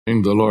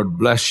The Lord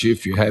bless you.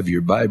 If you have your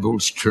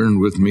Bibles, turn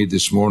with me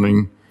this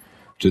morning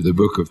to the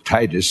book of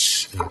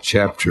Titus,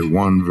 chapter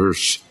 1,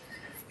 verse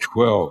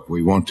 12.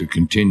 We want to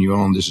continue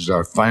on. This is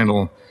our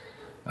final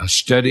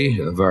study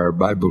of our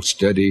Bible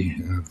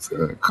study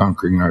of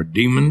conquering our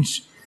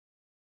demons.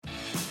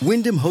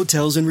 Wyndham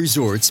Hotels and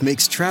Resorts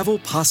makes travel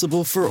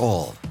possible for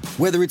all.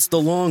 Whether it's the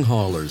long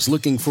haulers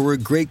looking for a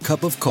great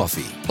cup of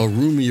coffee, a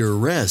roomier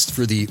rest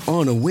for the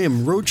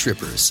on-a-whim road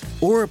trippers,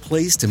 or a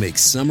place to make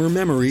summer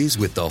memories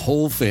with the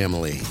whole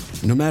family.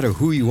 No matter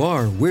who you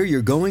are, where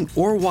you're going,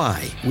 or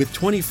why, with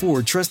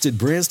 24 trusted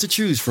brands to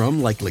choose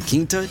from like La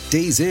Quinta,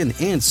 Days Inn,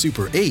 and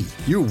Super 8,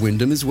 your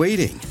Wyndham is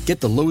waiting.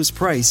 Get the lowest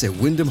price at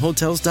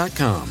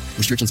WyndhamHotels.com.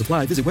 Restrictions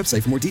apply. Visit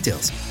website for more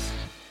details.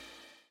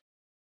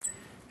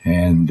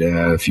 And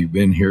if you've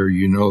been here,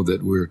 you know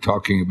that we're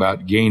talking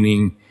about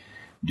gaining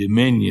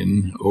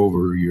dominion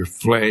over your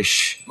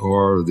flesh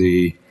or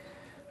the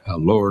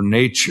lower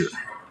nature.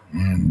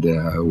 And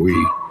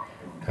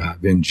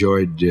I've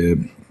enjoyed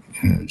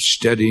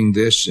studying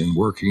this and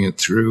working it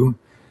through.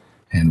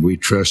 And we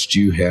trust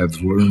you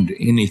have learned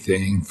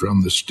anything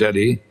from the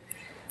study,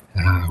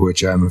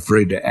 which I'm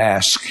afraid to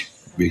ask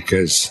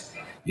because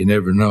you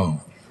never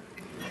know.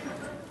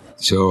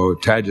 So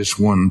Titus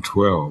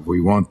 1:12,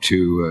 we want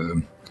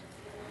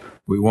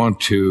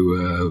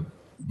to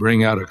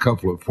bring out a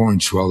couple of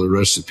points while the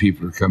rest of the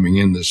people are coming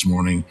in this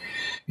morning.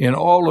 In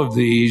all of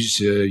these,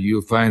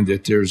 you'll find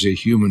that there's a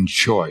human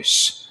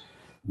choice.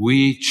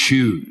 We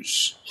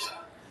choose.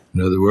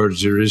 In other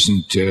words, there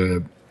isn't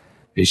a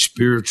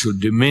spiritual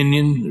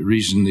dominion. The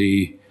reason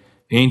the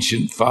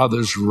ancient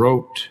fathers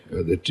wrote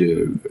that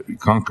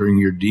conquering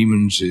your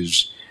demons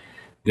is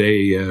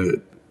they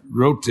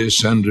wrote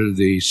this under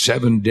the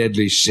 7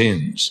 deadly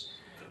sins.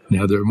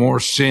 Now, there are more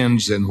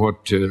sins than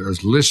what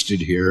is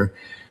listed here,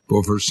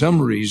 but for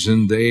some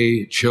reason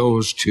they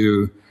chose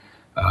to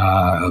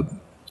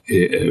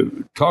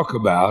talk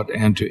about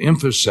and to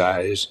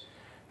emphasize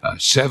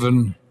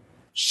 7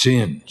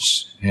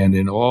 sins. And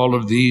in all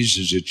of these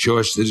is a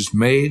choice that is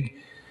made.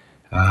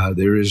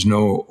 There is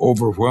no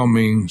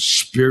overwhelming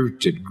spirit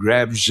that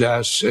grabs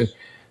us,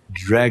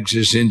 drags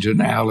us into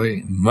an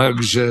alley,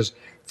 mugs us,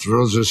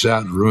 throws us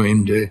out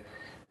ruined,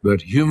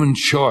 but human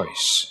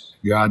choice.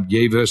 God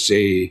gave us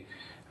a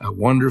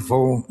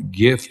wonderful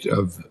gift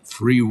of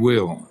free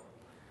will.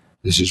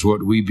 This is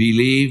what we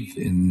believe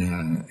in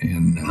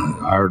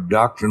our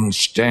doctrinal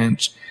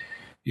stance,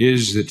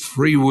 is that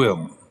free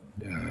will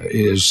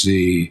is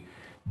the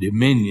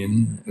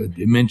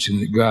dimension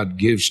that God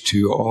gives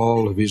to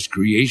all of his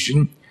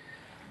creation.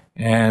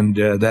 And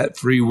that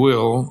free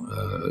will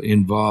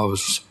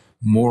involves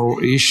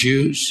moral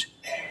issues.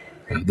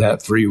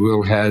 That free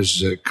will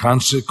has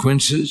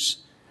consequences.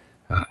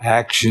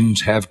 Actions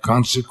have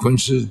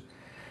consequences,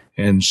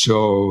 and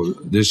so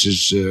this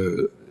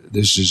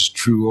is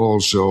true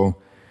also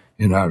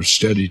in our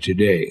study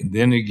today.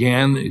 Then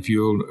again, if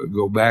you'll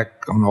go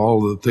back on all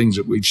the things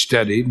that we've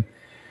studied,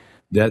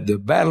 that the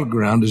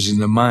battleground is in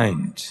the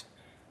mind.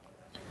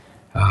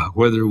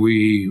 Whether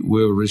we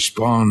will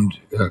respond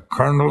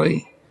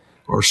carnally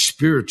or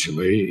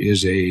spiritually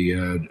is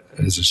a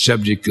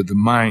subject of the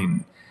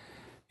mind.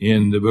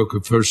 In the book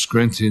of 1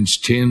 Corinthians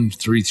 10,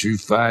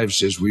 3-5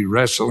 says, we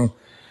wrestle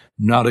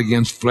not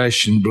against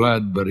flesh and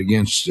blood, but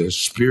against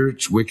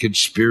spirits, wicked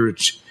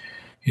spirits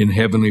in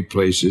heavenly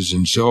places.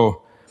 And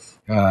so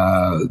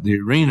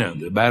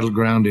the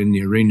battleground in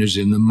the arena is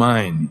in the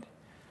mind.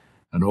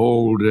 An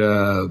old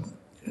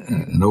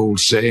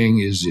saying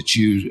is that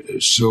you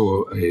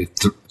sow a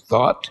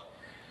thought,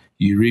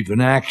 you reap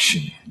an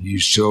action. You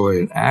sow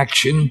an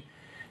action,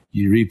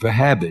 you reap a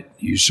habit.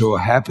 You sow a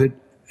habit,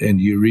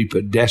 and you reap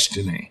a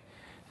destiny.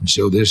 And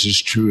so this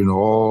is true in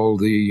all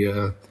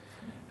the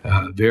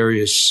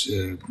various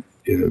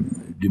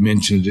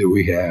dimensions that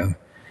we have.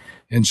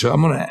 And so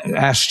I'm going to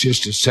ask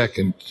just a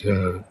second,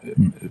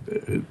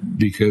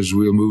 because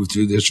we'll move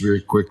through this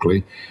very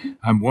quickly.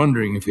 I'm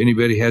wondering if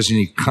anybody has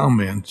any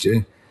comment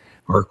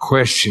or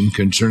question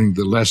concerning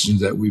the lessons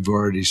that we've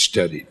already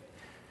studied.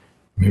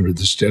 Remember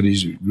the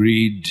studies we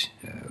agreed,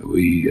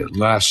 we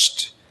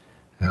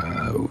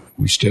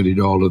studied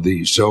all of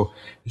these. So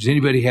does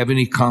anybody have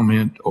any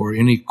comment or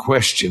any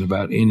question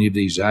about any of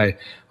these? I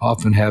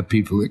often have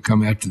people that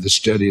come after the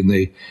study and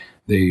they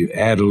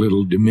add a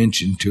little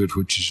dimension to it,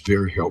 which is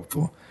very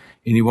helpful.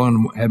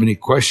 Anyone have any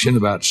question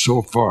about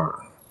so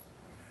far?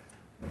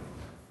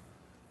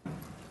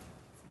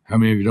 How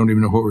many of you don't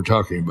even know what we're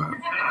talking about?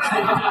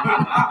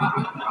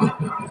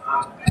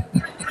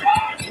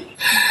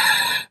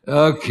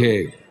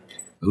 Okay.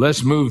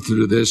 Let's move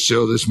through this.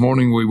 So this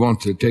morning we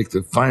want to take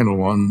the final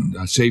one.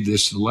 I saved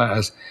this to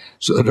last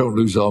so I don't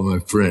lose all my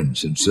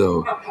friends. And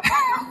so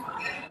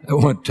I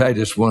want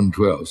Titus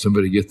 1:12.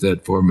 Somebody get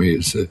that for me.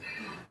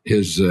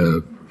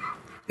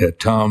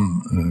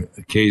 Tom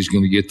Kay is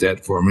going to get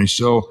that for me.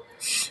 So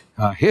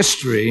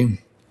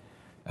history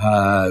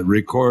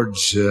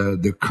records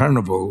the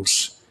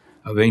carnivals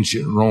of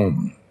ancient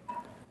Rome.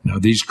 Now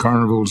these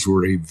carnivals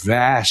were a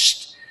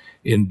vast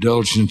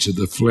indulgence of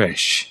the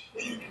flesh.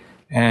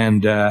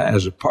 And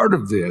as a part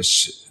of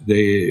this,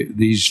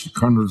 these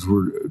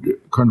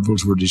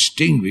carnivals were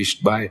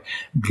distinguished by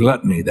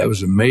gluttony. That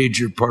was a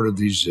major part of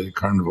these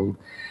carnivals.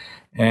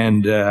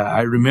 And I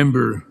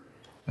remember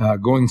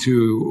going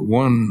through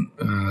one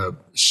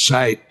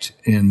site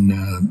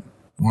in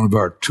one of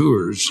our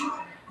tours.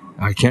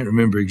 I can't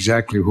remember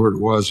exactly where it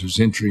was. It was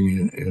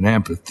entering an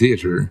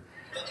amphitheater.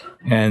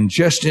 And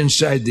just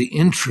inside the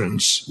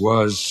entrance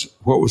was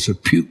what was a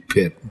puke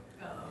pit.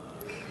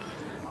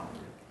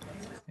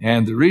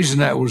 And the reason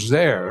that was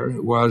there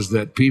was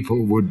that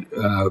people would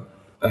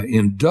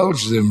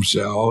indulge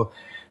themselves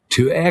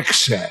to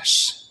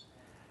excess.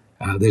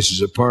 This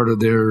is a part of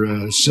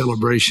their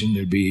celebration.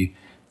 There'd be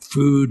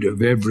food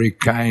of every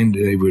kind.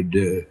 They would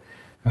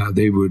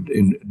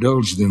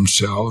indulge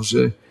themselves,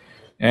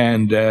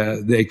 and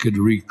they could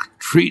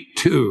retreat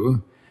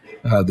to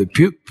the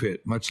puke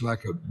pit, much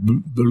like a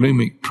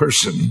bulimic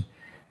person.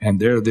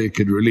 And there they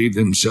could relieve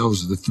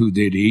themselves of the food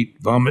they'd eat,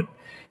 vomit,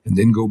 and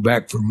then go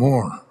back for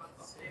more.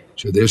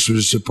 So this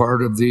was a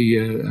part of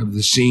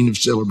the scene of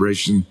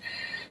celebration.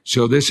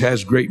 So this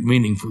has great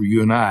meaning for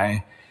you and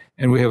I.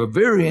 And we have a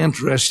very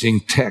interesting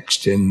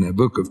text in the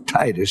book of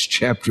Titus,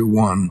 chapter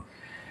 1,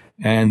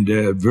 and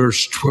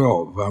verse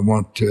 12. I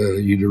want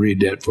you to read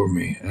that for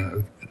me,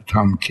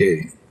 Tom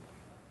Kay.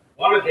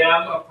 One of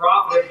them, a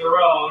prophet of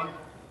their own,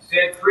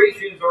 said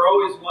Cretians are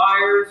always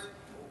liars,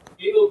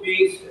 evil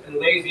beasts, and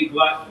lazy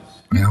gluttons.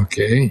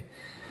 Okay.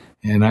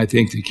 And I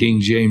think the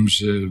King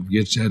James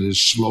gets at as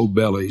slow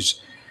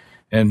bellies.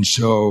 And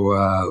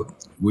so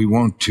we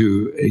want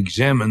to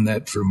examine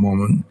that for a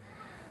moment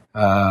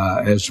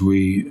as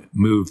we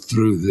move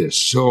through this.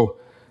 So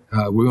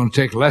we're going to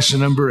take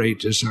lesson number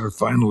 8. This is our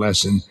final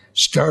lesson,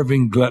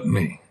 starving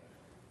gluttony.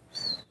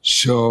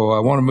 So I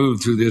want to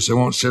move through this. I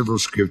want several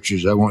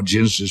scriptures. I want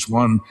Genesis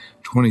 1,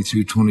 20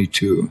 through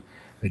 22.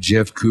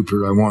 Jeff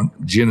Cooper, I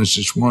want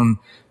Genesis 1,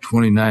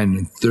 29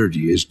 and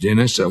 30. As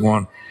Dennis, I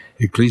want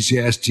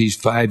Ecclesiastes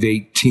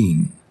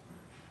 5:18.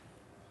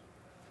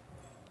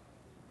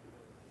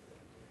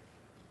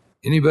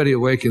 Anybody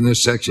awake in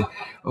this section?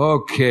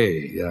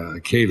 Okay,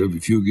 Caleb,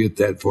 if you get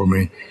that for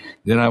me.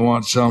 Then I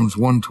want Psalms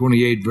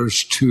 128,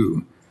 verse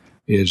 2.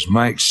 Is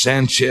Mike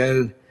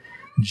Sanchez.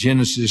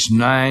 Genesis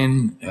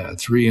 9,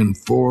 3 and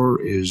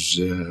 4 is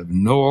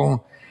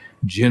Noel.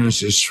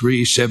 Genesis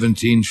 3,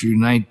 17 through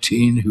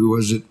 19. Who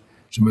was it?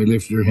 Somebody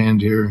lift their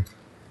hand here.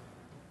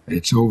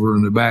 It's over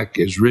in the back.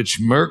 Is Rich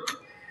Merck.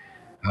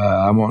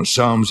 I want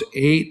Psalms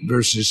 8,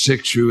 verses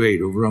 6 through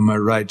 8, over on my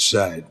right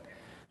side.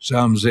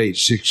 Psalms 8,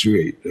 6 through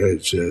 8.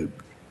 It's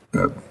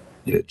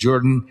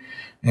Jordan.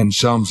 And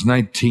Psalms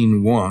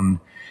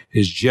 19:1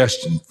 is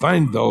Justin.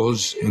 Find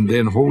those and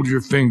then hold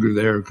your finger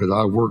there, because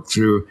I'll work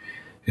through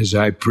as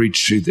I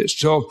preach through this.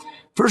 So,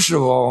 first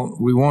of all,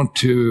 we want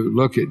to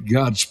look at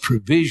God's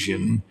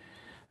provision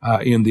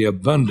in the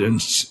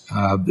abundance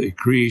of the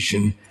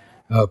creation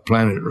of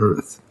planet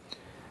Earth.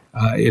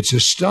 It's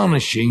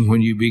astonishing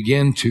when you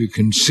begin to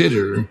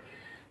consider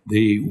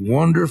the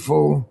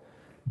wonderful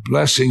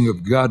blessing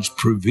of God's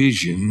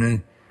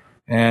provision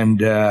and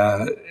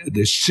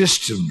the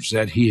systems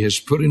that He has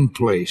put in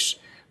place.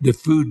 The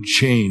food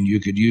chain, you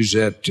could use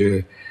that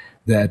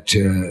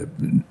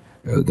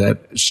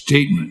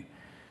statement.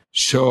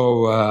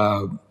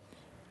 So,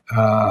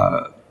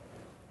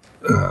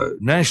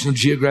 National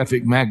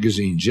Geographic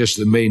magazine, just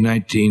the May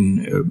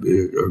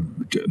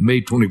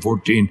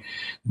 2014,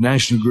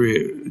 National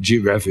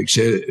Geographic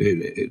said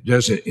it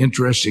does an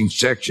interesting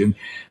section.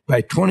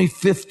 By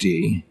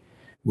 2050,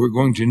 we're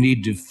going to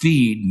need to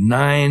feed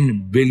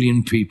 9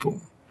 billion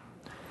people.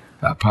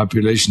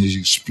 Population is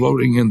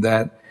exploding in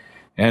that.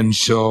 And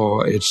so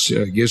it's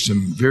gives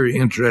some very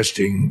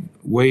interesting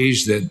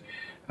ways that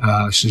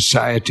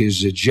society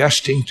is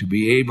adjusting to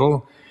be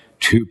able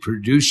to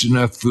produce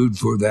enough food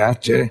for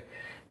that.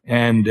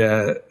 And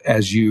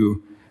as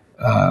you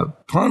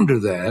ponder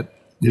that,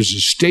 there's a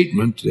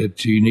statement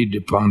that you need to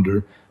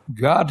ponder.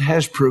 God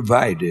has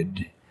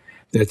provided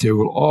that there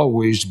will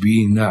always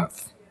be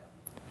enough.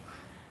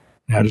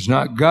 Now, it's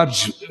not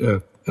God's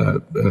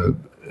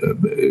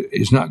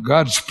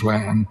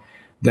plan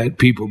that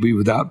people be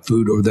without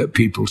food or that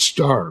people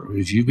starve.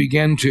 If you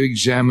begin to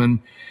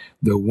examine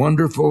the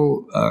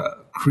wonderful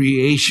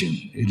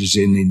creation, it is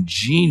an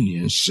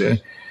ingenious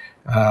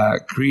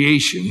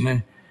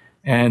creation,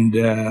 and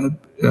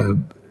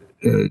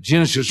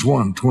Genesis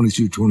 1, 20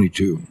 through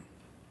 22.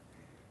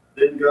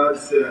 Then God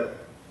said,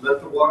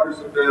 "Let the waters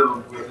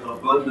abound with an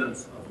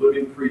abundance of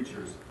living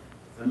creatures,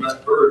 and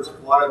let birds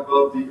fly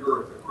above the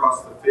earth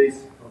across the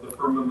face of the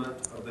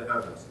firmament of the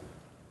heavens."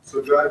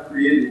 So God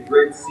created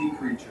great sea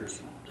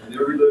creatures and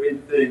every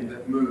living thing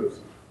that moves,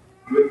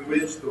 with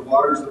which the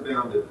waters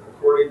abounded,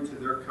 according to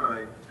their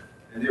kind,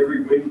 and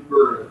every winged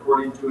bird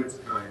according to its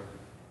kind.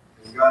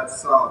 And God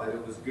saw that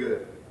it was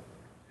good.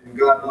 And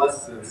God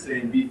blessed them,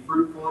 saying, "Be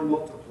fruitful and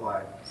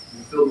multiply,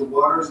 and fill the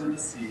waters and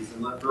the seas,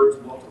 and let birds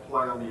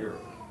multiply on the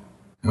earth."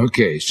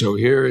 Okay, so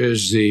here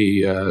is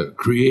the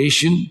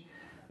creation,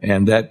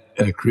 and that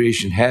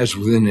creation has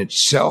within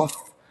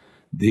itself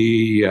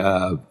the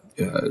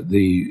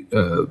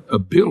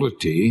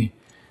ability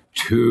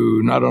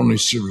to not only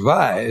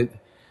survive,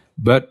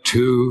 but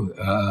to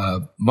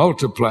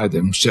multiply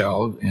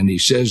themselves. And he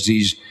says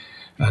these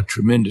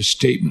tremendous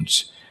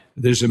statements.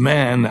 There's a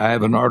man, I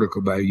have an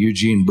article by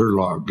Eugene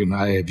Burlog, and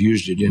I have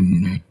used it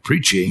in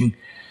preaching.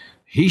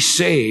 He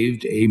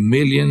saved 1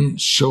 million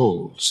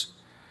souls.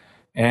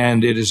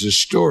 And it is a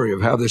story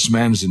of how this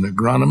man's an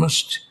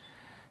agronomist,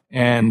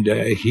 and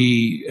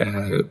he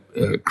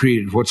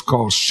created what's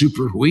called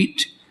super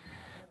wheat,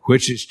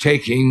 which is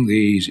taking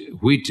the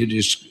wheat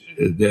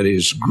that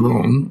is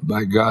grown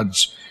by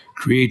God's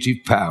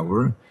creative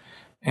power,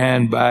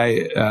 and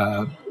by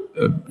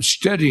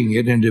studying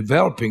it and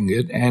developing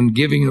it and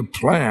giving a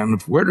plan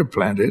of where to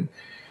plant it,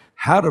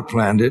 how to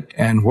plant it,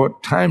 and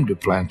what time to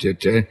plant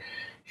it.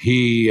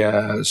 He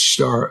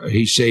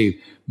saved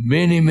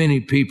many, many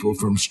people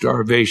from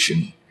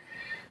starvation.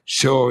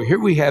 So here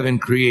we have in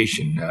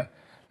creation.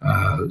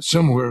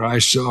 Somewhere I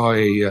saw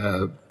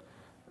a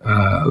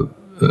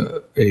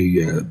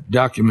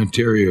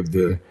documentary of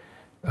the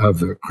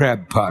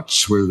crab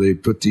pots, where they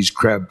put these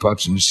crab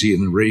pots in the sea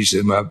and raise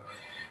them up,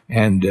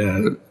 and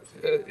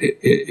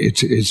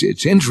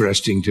it's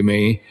interesting to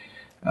me.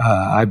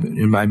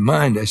 In my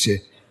mind, I said,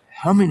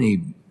 how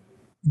many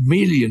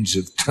millions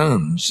of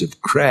tons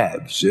of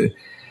crabs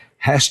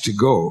has to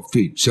go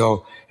feed?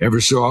 So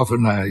every so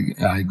often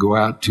I go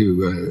out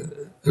to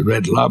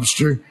Red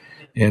Lobster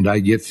and I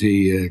get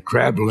the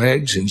crab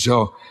legs. And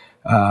so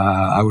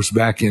I was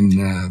back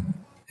in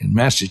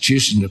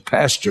Massachusetts, and the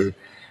pastor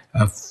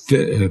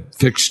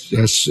fixed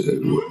us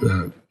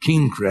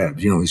king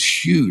crabs.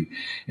 It's huge.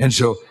 And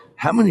so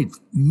how many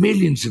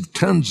millions of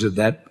tons of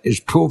that is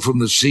pulled from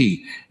the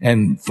sea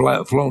and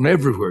flown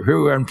everywhere? Here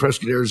we are in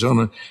Prescott,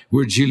 Arizona.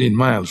 We're a jillion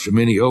miles from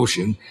any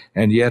ocean.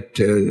 And yet,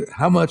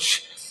 how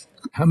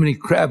many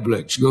crab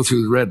legs go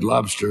through the Red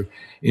Lobster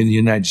in the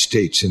United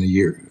States in a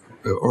year,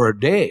 or a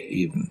day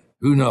even?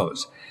 Who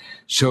knows?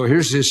 So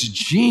here's this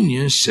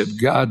genius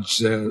of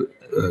God's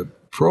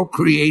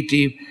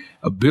procreative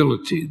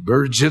ability: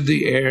 birds of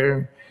the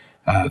air,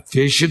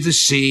 fish of the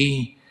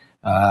sea,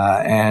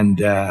 and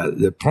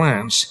the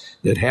plants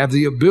that have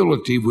the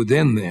ability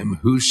within them,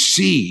 whose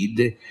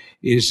seed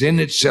is in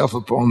itself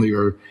upon the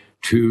earth,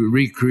 to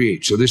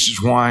recreate. So this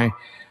is why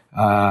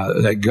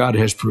that God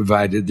has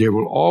provided there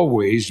will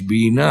always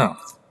be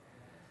enough.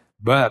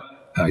 But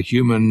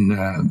human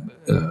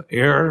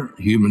error,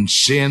 human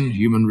sin,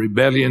 human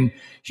rebellion,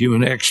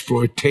 human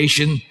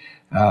exploitation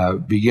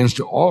begins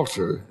to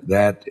alter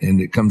that, and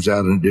it comes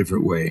out in a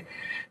different way.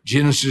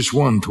 Genesis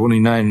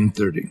 1:29 and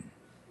 30.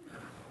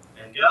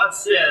 And God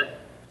said,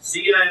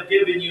 "See, I have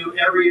given you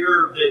every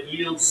herb that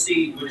yields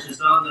seed, which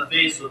is on the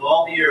face of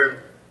all the earth,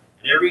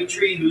 and every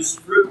tree whose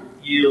fruit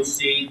yields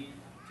seed.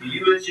 To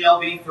you it shall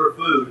be for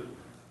food.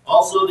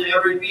 Also to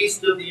every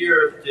beast of the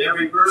earth, to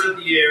every bird of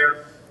the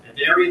air, and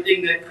to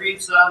everything that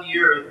creeps on the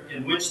earth,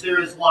 in which there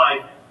is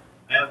life,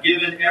 I have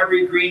given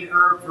every green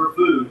herb for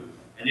food."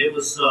 And it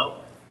was so.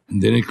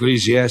 And then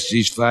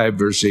Ecclesiastes 5,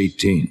 verse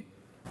 18.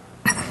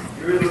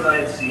 Here is what I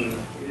have seen.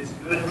 It is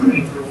good and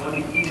right for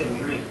one to eat and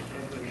drink,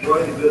 and to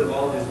enjoy the good of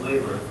all his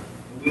labor,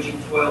 in which he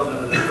toils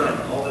under the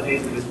sun all the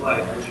days of his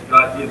life, which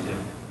God gives him,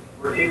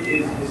 for it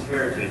is his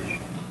heritage.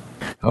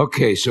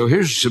 Okay, so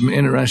here's some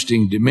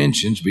interesting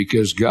dimensions,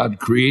 because God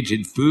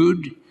created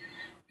food,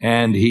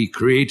 and he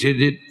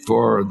created it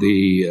for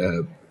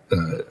the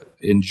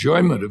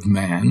enjoyment of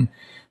man,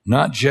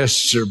 not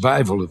just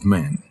survival of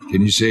man.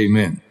 Can you say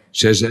amen? It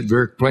says that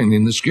very plainly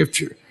in the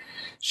scripture.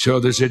 So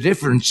there's a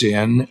difference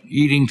in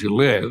eating to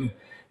live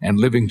and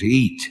living to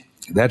eat.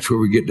 That's where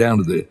we get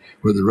down to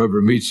where the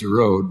rubber meets the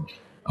road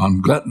on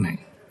gluttony.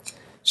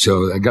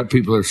 So I got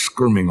people that are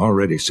squirming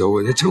already. So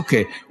it's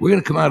okay. We're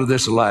going to come out of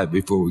this alive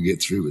before we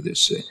get through with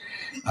this.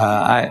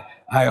 I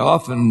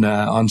often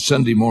on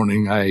Sunday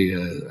morning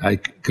I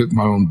cook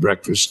my own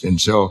breakfast, and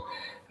so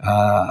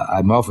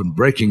I'm often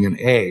breaking an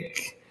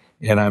egg,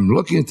 and I'm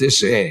looking at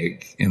this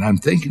egg, and I'm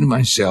thinking to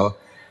myself,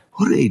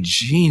 what a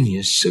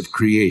genius of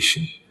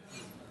creation.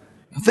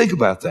 Now think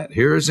about that.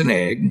 Here is an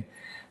egg.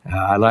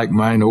 I like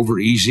mine over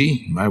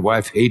easy. My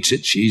wife hates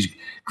it. She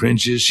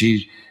cringes.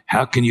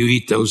 How can you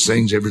eat those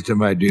things every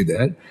time I do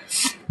that?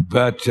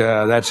 But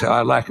that's how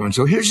I like them. And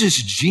so here's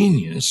this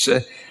genius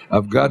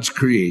of God's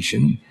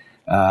creation.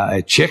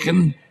 A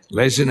chicken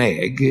lays an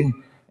egg,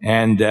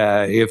 and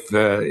if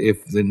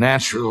the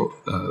natural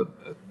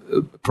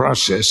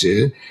process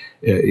is,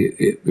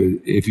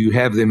 if you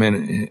have them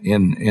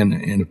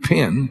in a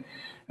pen,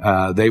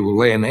 they will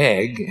lay an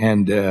egg,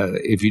 and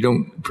if you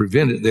don't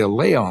prevent it, they'll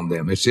lay on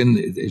them. It's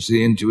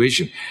the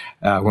intuition.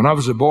 When I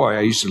was a boy,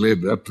 I used to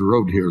live up the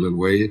road here a little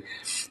way,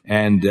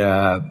 and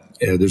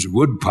there's a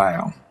wood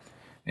pile,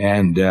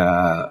 and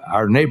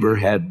our neighbor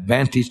had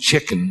Banty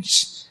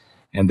chickens,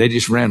 and they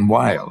just ran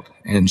wild.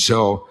 And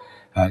so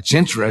it's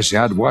interesting.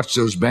 I'd watch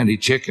those Banty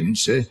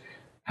chickens.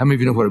 How many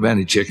of you know what a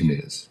Banty chicken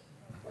is?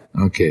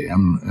 Okay,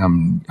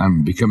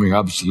 I'm becoming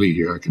obsolete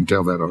here. I can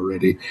tell that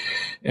already.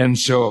 And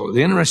so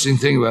the interesting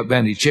thing about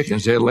bandy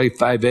chickens, they lay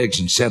 5 eggs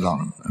and set on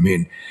them. I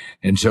mean,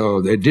 and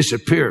so they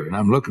disappear, and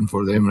I'm looking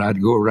for them, and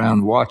I'd go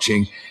around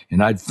watching,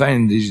 and I'd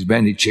find these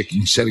bandy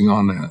chickens sitting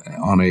on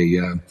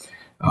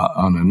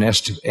a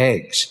nest of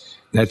eggs.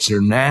 That's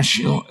their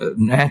natural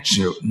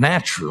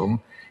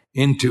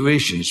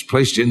intuition. It's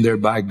placed in there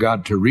by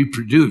God to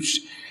reproduce.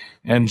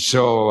 And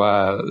so,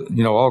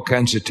 all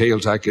kinds of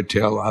tales I could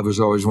tell. I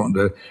was always wanting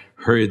to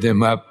hurry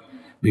them up,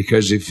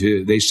 because if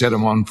they set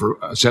on them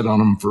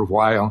for a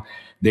while,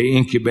 they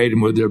incubate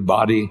them with their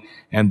body,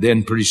 and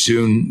then pretty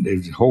soon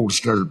the holes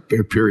start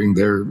appearing.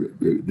 Their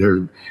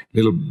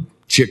little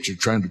chicks are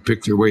trying to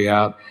pick their way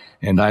out.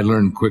 And I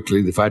learned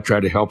quickly that if I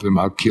try to help them,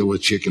 I'll kill the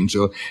chicken.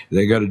 So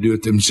they got to do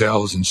it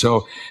themselves. And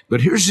so,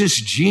 but here's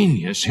this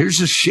genius. Here's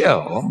a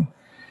shell,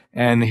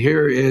 and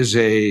here is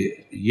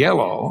a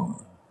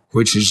yellow,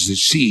 which is the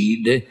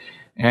seed,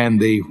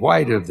 and the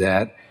white of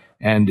that,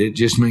 and it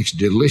just makes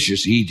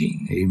delicious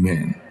eating.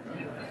 Amen.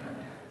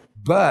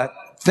 But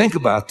think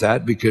about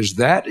that, because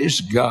that is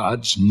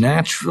God's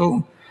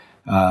natural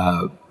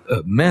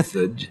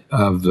method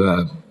of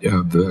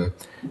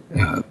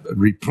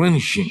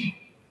replenishing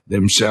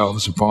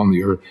themselves upon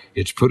the earth.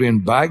 It's put in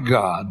by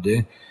God,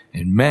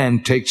 and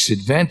man takes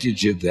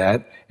advantage of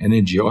that and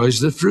enjoys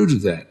the fruit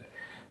of that.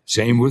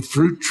 Same with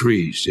fruit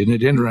trees. Isn't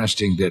it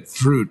interesting that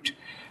fruit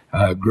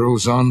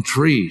grows on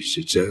trees?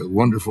 It's a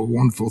wonderful,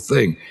 wonderful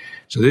thing.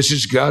 So this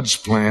is God's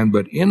plan,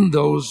 but in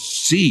those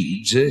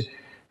seeds,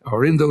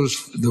 or in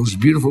those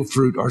beautiful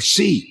fruit, are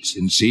seeds.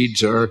 And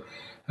seeds are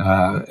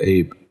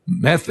a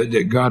method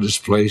that God has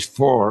placed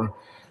for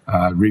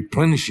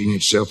replenishing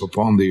itself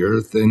upon the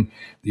earth. And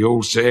the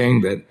old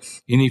saying that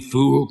any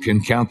fool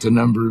can count the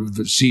number of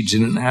the seeds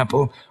in an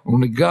apple,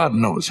 only God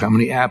knows how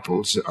many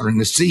apples are in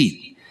the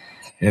seed.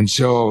 And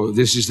so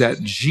this is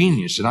that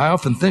genius. And I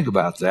often think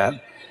about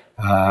that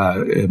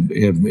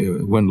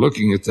when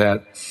looking at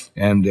that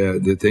and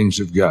the things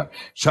of God.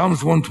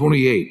 Psalms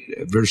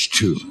 128, verse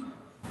 2.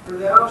 For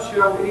thou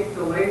shalt eat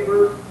the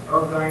labor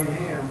of thine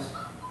hands.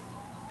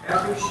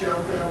 Happy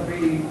shalt thou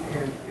be,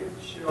 and it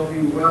shall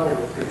be well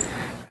with thee.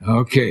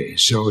 Okay,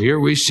 so here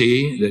we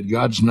see that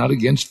God's not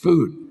against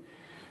food.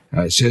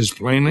 It says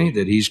plainly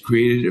that He's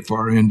created it for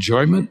our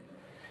enjoyment.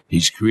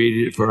 He's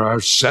created it for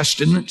our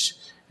sustenance.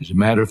 As a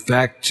matter of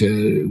fact,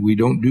 we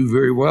don't do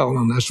very well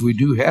unless we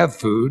do have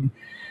food.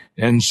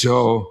 And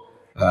so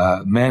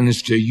man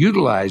is to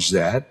utilize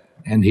that,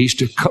 and he's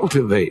to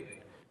cultivate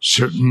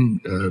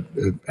certain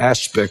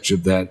aspects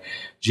of that.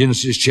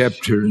 Genesis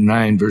chapter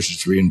 9,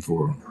 verses 3 and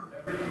 4.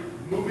 Every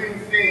moving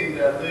thing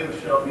that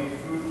lives shall be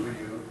food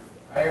for you.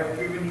 I have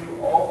given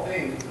you all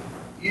things,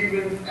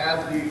 even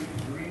as the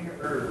green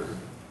herbs.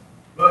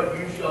 But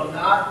you shall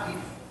not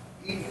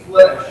eat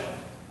flesh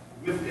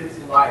with its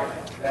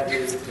life, that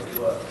is the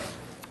blood.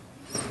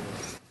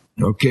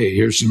 Okay,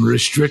 here's some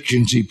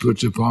restrictions he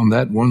puts upon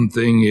that. One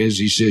thing is,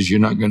 he says you're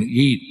not going to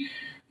eat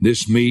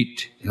this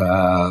meat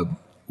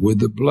with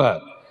the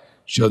blood.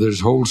 So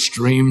there's whole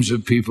streams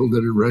of people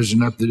that are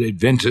rising up, the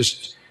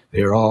Adventists.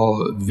 They're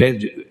all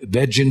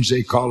vegans,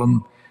 they call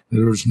them.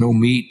 There's no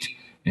meat.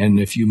 And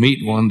if you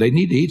meet one, they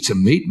need to eat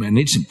some meat, man.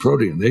 They need some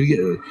protein.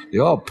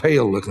 They're all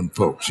pale-looking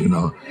folks,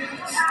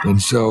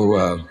 And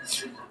so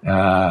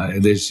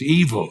there's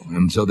evil.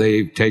 And so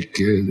they take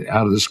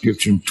out of the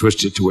Scripture and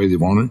twist it the way they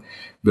want it.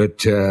 But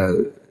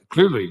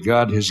clearly,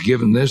 God has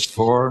given this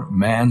for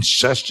man's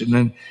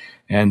sustenance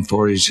and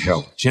for his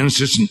health.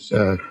 Genesis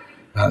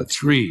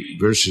 3,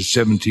 verses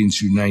 17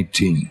 through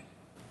 19.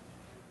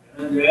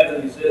 And unto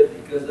Adam he said,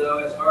 because thou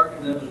hast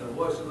hearkened unto the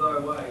voice of thy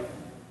wife,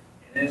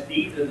 and hast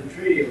eaten of the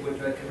tree of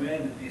which I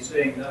commanded thee,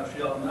 saying, thou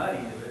shalt not eat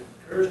of it,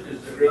 cursed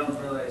is the ground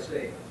for thy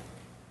sake.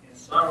 In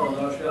sorrow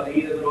thou shalt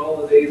eat of it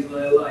all the days of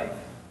thy life.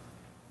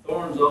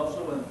 Thorns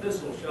also and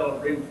thistles shall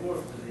it bring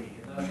forth to thee,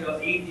 and thou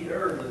shalt eat the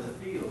herb of the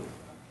field.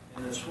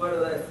 In the sweat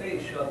of thy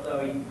face shalt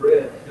thou eat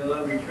bread, till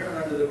thou return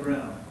unto the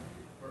ground.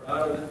 For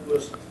out of it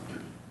wast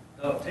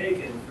thou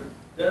taken, for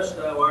dust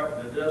thou art,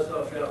 and to dust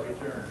thou shalt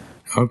return.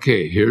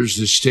 Okay, here's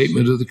the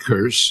statement of the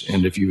curse.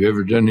 And if you've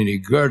ever done any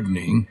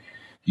gardening,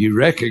 you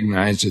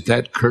recognize that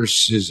that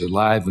curse is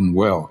alive and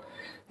well.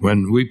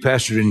 When we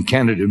pastored in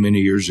Canada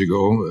many years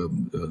ago,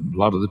 a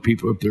lot of the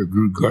people up there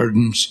grew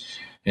gardens.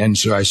 And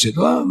so I said,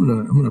 well, I'm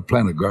going to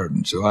plant a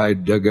garden. So I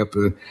dug up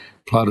a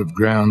plot of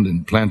ground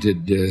and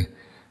planted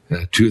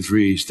 2 or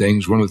 3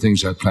 things. One of the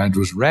things I planted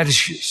was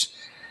radishes.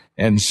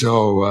 And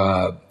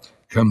so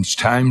comes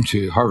time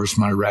to harvest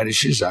my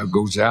radishes. I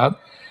goes out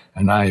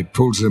and I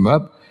pulls them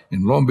up.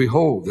 And lo and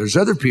behold, there's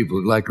other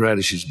people that like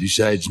radishes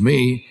besides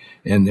me,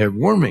 and they're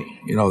wormy.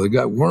 They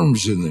got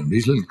worms in them.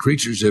 These little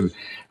creatures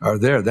are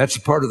there. That's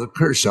a part of the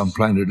curse on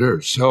planet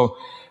Earth. So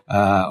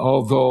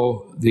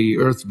although the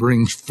earth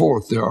brings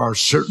forth, there are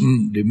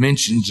certain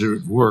dimensions that are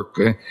at work,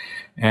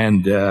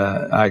 and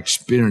I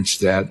experienced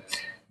that.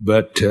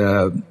 But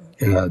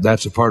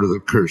that's a part of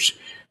the curse.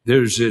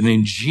 There's an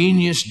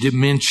ingenious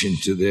dimension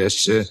to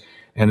this,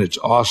 and it's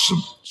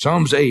awesome.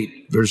 Psalms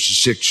 8, verses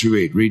 6 through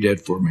 8. Read that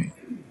for me.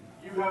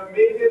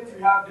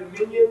 have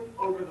dominion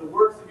over the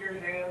works of your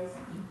hands.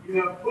 You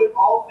have put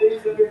all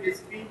things under his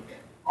feet,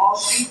 all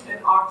sheep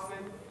and oxen,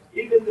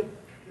 even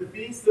the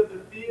beasts of the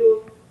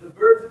field, the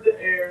birds of the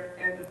air,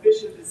 and the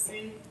fish of the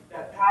sea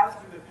that pass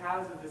through the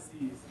paths of the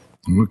seas.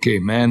 Okay,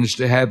 man is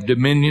to have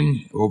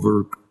dominion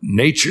over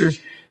nature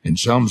in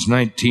Psalms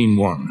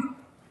 19:1.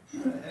 The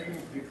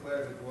heavens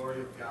declare the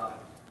glory of God,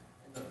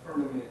 and the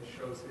firmament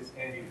shows his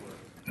handiwork.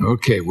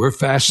 Okay, we're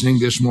fastening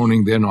this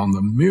morning then on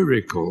the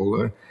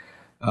miracle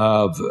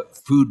of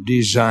food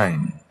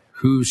design,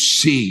 whose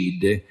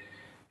seed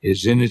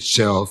is in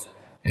itself.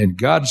 And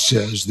God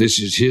says this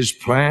is his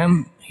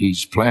plan.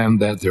 He's planned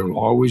that there will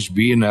always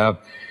be enough.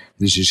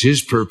 This is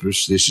his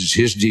purpose. This is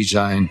his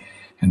design.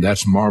 And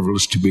that's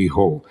marvelous to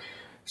behold.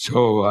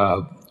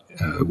 So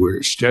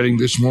we're studying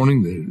this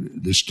morning.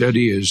 The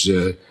study is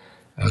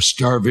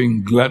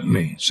starving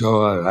gluttony.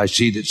 So I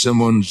see that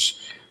someone's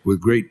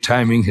with great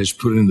timing has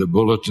put in the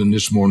bulletin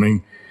this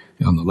morning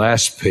on the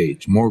last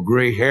page. More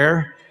gray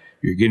hair,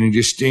 you're getting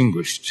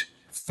distinguished.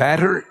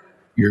 Fatter,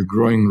 you're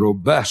growing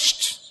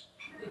robust.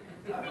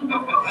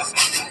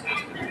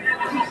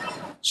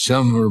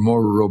 Some are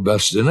more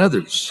robust than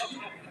others.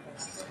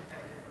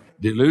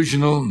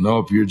 Delusional?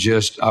 Nope, you're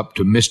just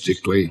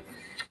optimistically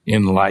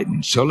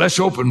enlightened. So let's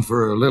open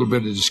for a little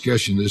bit of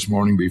discussion this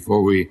morning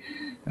before we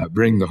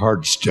bring the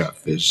hard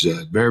stuff. Is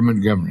Barry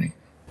Montgomery.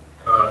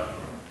 When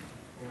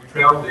we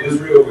traveled to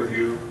Israel with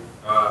you,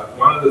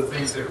 one of the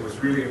things that was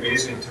really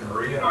amazing to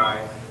Marie and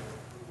I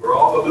were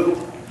all the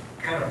little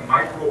kind of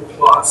micro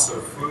plots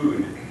of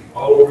food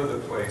all over the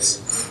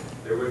place.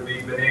 There would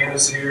be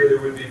bananas here,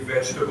 there would be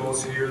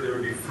vegetables here, there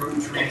would be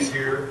fruit trees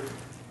here,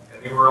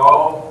 and they were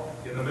all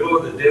in the middle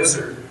of the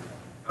desert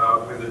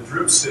with a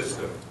drip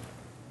system.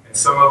 And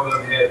some of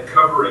them had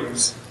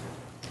coverings,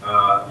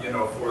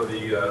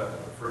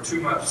 for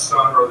too much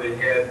sun, or they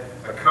had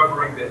a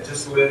covering that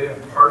just let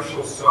in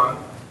partial sun.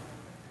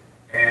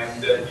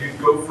 And you'd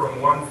go from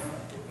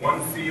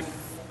one field,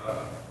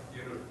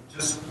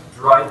 just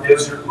dry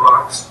desert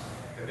rocks,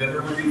 and then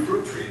there would be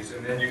fruit trees,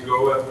 and then you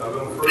go a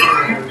little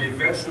further, and there would be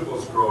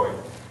vegetables growing.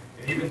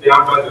 And even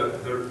down by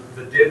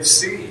the Dead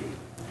Sea,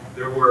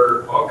 there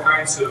were all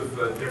kinds of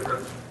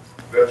different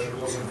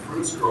vegetables and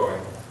fruits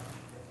growing.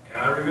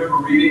 And I remember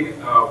reading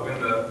when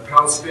the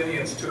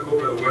Palestinians took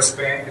over the West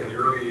Bank in the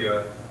early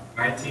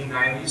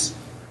 1990s,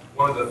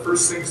 one of the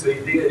first things they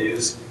did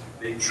is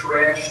they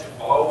trashed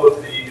all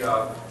of the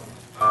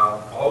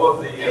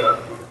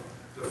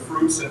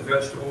fruits and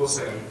vegetables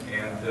and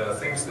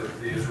things that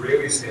the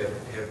Israelis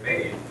had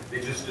made.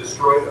 They just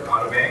destroyed them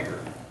out of anger.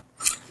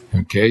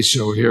 Okay,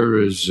 so here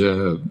is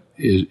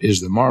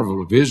the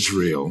marvel of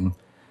Israel.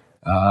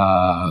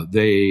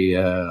 They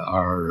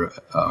are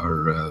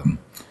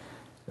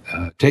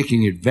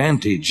taking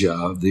advantage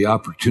of the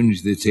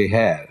opportunities that they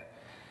had.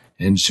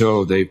 And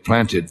so they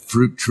planted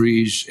fruit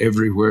trees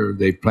everywhere.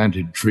 They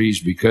planted trees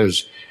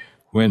because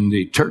when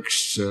the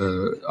Turks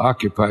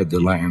occupied the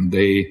land,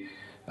 they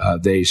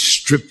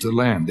stripped the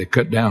land. They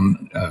cut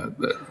down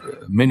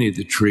many of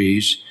the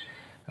trees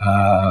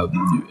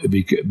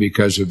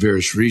because of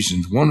various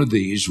reasons. One of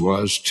these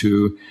was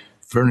to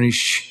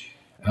furnish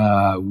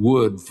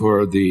wood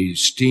for the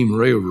steam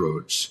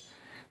railroads.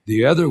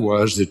 The other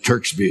was the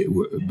Turks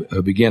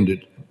began to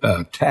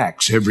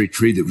tax every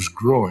tree that was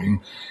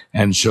growing,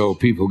 and so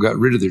people got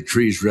rid of their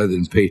trees rather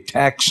than pay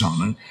tax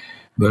on it.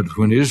 But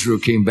when Israel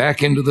came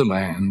back into the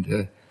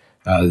land,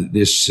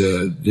 this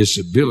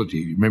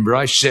ability, remember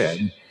I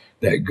said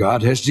that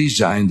God has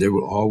designed there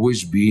will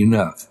always be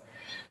enough.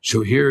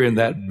 So here in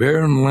that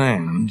barren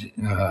land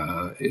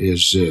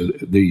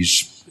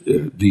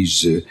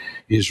these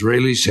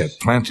Israelis have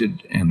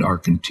planted and are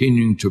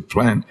continuing to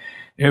plant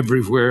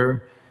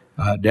everywhere.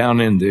 Down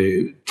in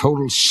the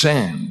total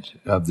sand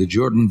of the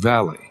Jordan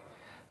Valley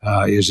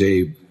is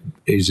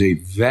a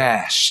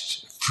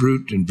vast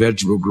fruit and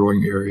vegetable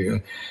growing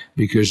area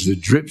because the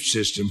drip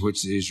system,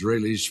 which the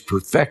Israelis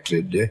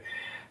perfected,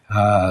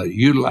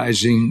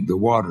 utilizing the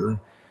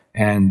water,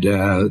 and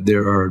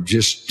there are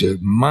just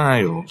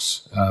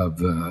miles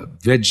of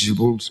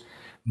vegetables,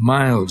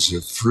 miles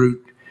of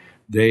fruit.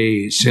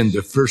 They send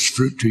the first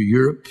fruit to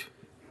Europe.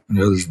 And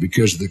others,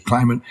 because of the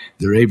climate,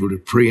 they're able to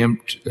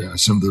preempt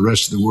some of the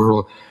rest of the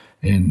world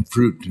in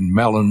fruit and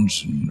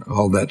melons and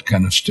all that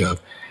kind of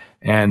stuff.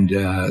 And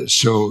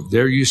so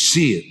there you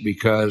see it,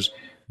 because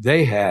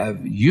they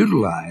have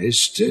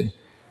utilized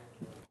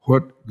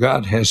what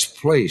God has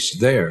placed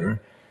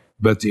there,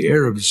 but the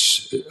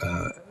Arabs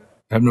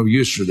have no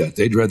use for that.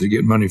 They'd rather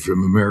get money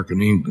from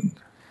American England.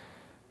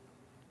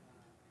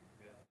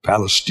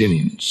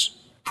 Palestinians,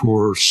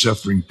 poor,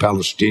 suffering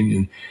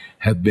Palestinians,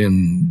 have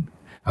been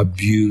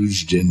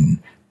abused and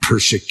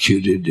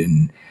persecuted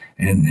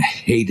and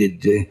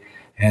hated.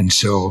 And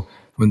so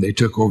when they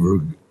took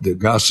over the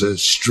Gaza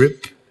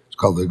Strip, it's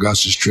called the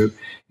Gaza Strip,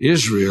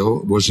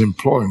 Israel was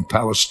employing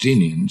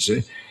Palestinians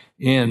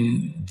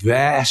in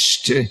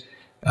vast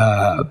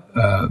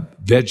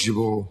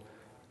vegetable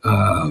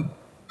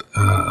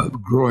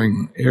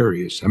growing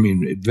areas. I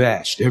mean,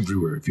 vast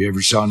everywhere. If you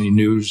ever saw any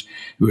news,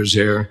 it was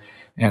there.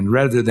 And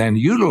rather than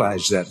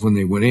utilize that when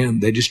they went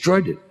in, they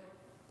destroyed it.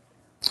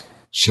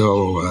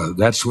 So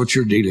that's what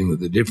you're dealing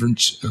with, the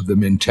difference of the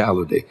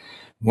mentality.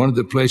 One of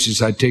the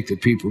places I take the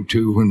people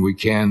to when we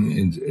can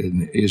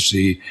is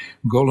the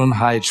Golan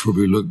Heights, where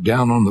we look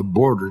down on the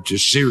border to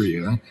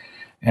Syria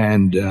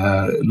and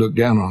look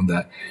down on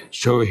that.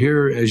 So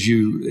here is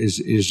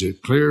a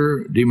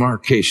clear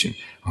demarcation.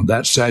 On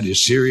that side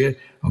is Syria,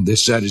 on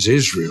this side is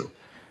Israel.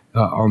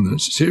 On the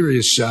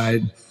Syria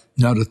side,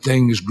 not a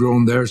thing has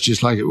grown there. It's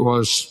just like it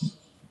was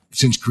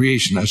since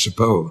creation, I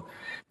suppose.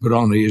 But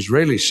on the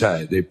Israeli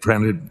side, they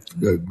planted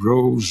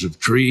groves of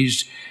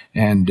trees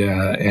and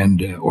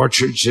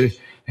orchards, and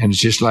it's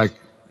just like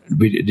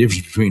the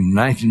difference between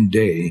night and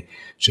day.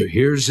 So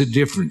here's the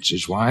difference.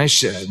 Is why I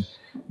said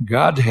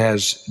God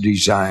has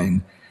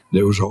designed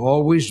there will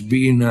always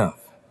be enough,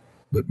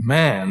 but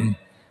man,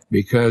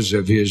 because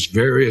of his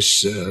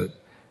various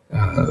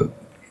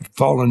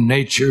fallen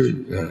nature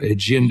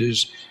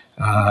agendas,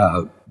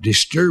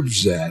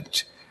 disturbs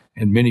that,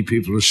 and many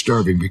people are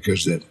starving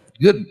because of that.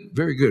 Good,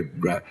 very good.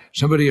 Right.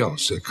 Somebody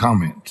else, a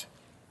comment.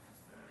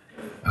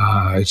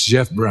 It's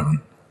Jeff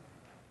Brown.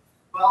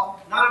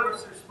 Well, none of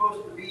us are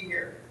supposed to be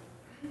here.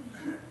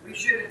 We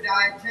should have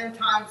died 10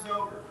 times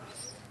over.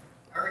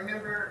 I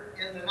remember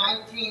in the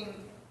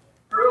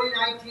early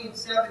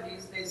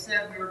 1970s, they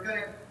said we were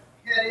going to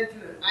head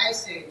into an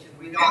ice age and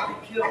we'd all be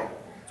killed.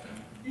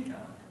 And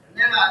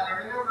then I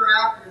remember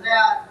after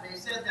that, they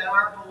said that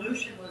our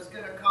pollution was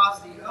going to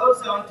cause the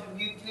ozone to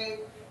mutate,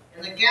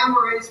 and the gamma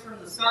rays from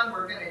the sun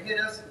were going to hit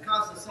us and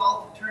cause us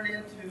all to turn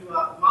into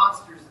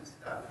monsters and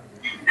stuff.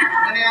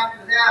 And then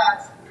after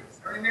that,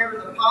 I remember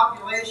the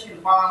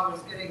population bomb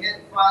was going to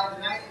hit by the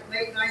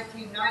late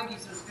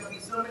 1990s. There's going to be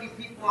so many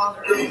people on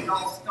the earth and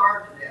all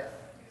starve to death.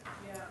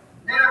 Yeah.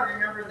 Then I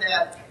remember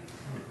that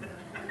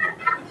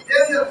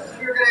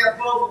we were going to have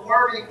global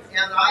warming,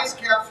 and the ice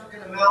caps were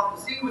going to melt,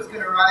 the sea was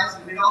going to rise,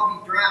 and we'd all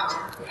be drowned.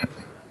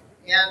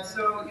 And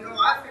so,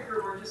 I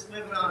figure we're just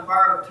living on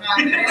borrowed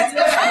time.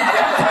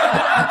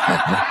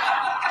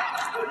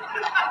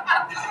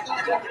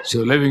 So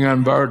living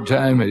on borrowed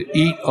time, and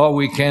eat all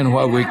we can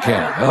while we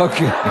can.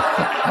 Okay.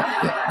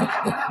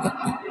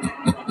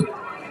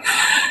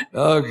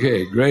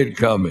 Okay, great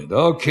comment.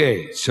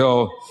 Okay,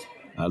 so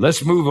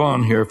let's move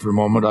on here for a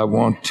moment. I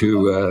want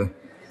to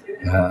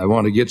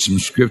get some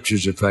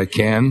scriptures if I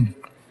can.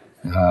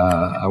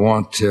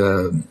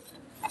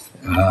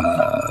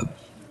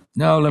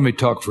 Now let me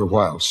talk for a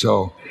while.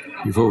 So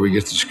before we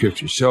get to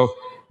scripture. So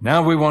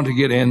now we want to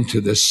get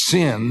into the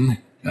sin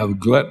of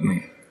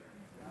gluttony.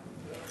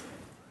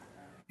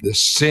 The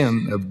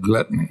sin of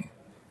gluttony.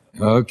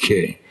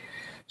 Okay.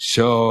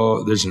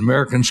 So there's an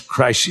American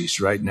crisis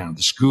right now.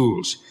 The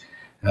schools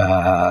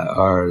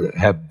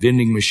have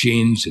vending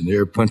machines, and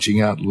they're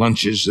punching out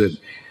lunches that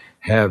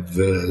have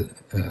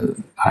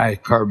high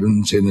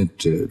carbons in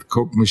it,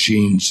 Coke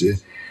machines,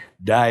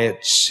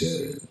 diets.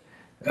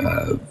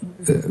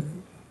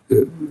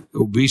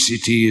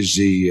 Obesity is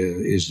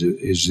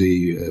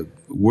the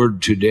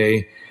word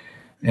today,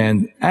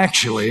 and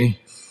actually,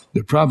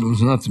 the problem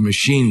is not the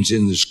machines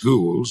in the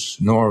schools,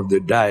 nor the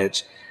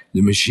diets.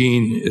 The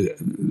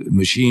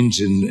machines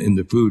in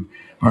the food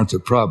aren't the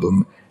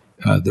problem.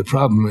 The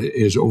problem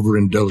is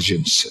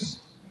overindulgence.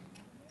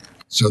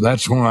 So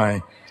that's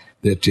why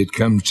that it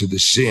comes to the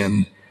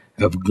sin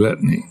of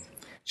gluttony.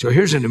 So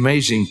here's an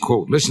amazing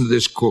quote. Listen to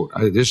this quote.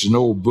 This is an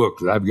old book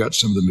that I've got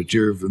some of the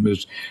material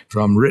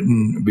from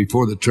written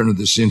before the turn of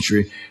the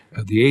century,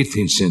 the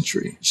 18th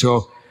century.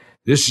 So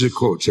this is a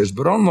quote. It says,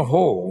 "But on the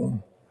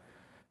whole,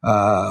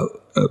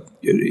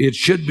 you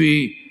should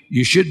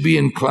be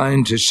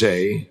inclined to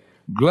say,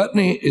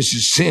 gluttony is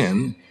a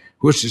sin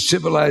which the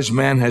civilized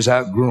man has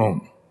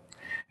outgrown.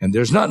 And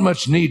there's not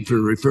much need for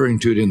referring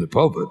to it in the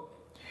pulpit.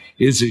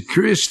 It is a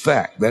curious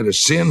fact that a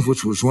sin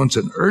which was once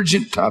an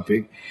urgent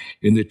topic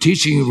in the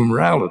teaching of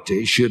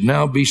morality should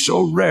now be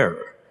so rare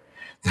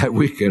that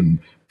we can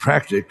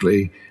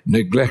practically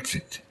neglect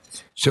it."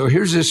 So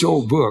here's this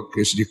old book.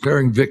 It's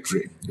declaring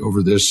victory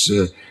over this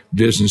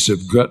business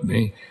of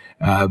gluttony,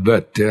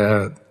 but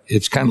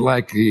it's kind of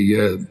like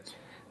the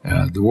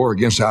war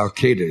against Al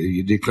Qaeda.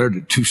 You declared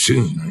it too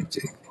soon, I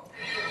think.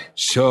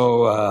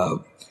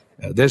 So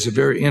that's a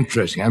very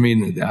interesting. I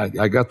mean,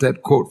 I got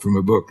that quote from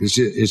a book.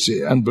 It's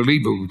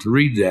unbelievable to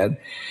read that.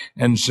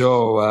 And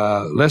so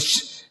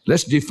let's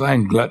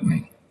define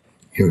gluttony.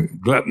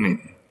 Gluttony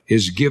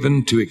is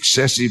given to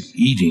excessive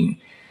eating,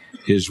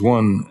 is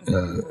one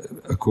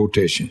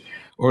quotation.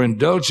 Or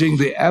indulging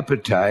the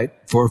appetite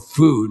for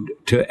food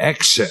to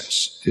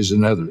excess is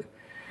another.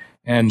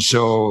 And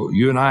so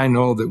you and I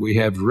know that we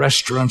have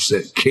restaurants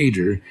that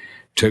cater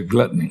to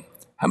gluttony.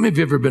 How many of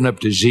you have ever been up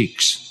to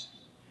Zeke's?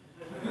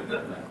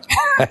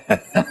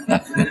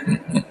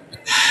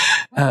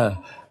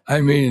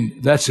 I mean,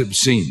 that's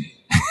obscene.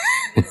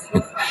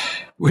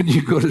 When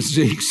you go to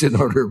Zeke's and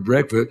order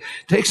breakfast,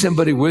 take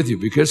somebody with you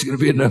because it's going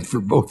to be enough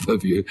for both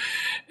of you.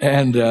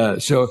 And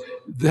so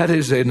that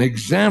is an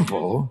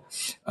example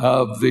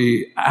of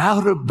the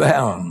out of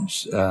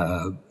bounds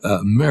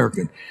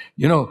American.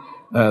 You know,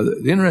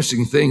 The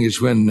interesting thing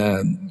is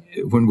when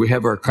we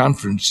have our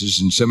conferences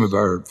and some of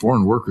our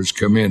foreign workers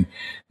come in,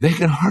 they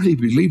can hardly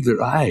believe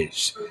their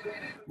eyes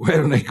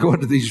when they go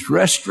into these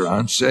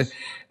restaurants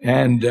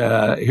and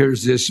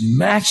here's this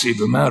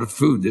massive amount of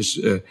food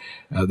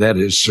that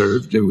is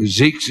served.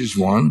 Zeke's is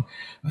one.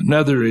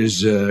 Another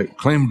is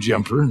Claim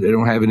Jumper. They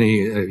don't have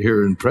any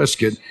here in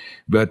Prescott,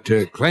 but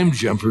Claim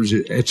Jumpers,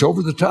 it's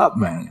over the top,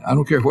 man. I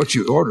don't care what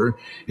you order.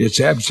 It's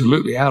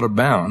absolutely out of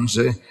bounds.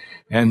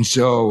 And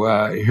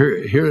so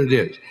here it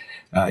is.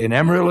 In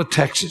Amarillo,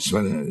 Texas,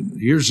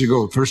 years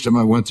ago, the first time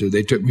I went there,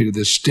 they took me to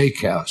this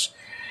steakhouse.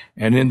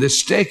 And in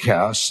this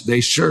steakhouse,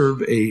 they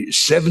serve a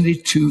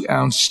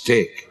 72-ounce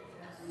steak.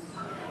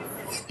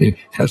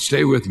 Now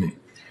stay with me.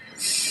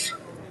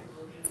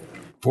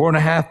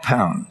 4.5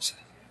 pounds.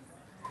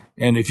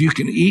 And if you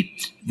can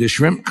eat the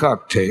shrimp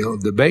cocktail,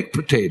 the baked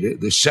potato,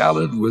 the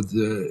salad with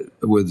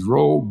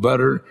rolled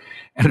butter,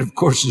 and of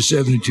course the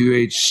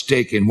 72-ounce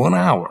steak in 1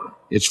 hour,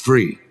 it's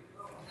free.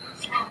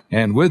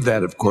 And with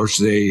that, of course,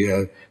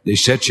 they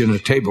set you in a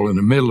table in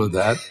the middle of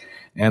that,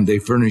 and they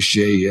furnish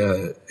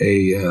a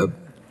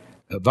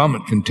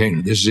vomit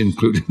container. This is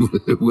included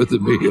with the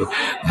meal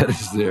that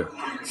is there.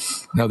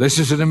 Now, this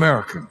is in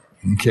America,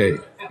 okay?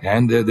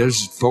 And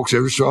there's folks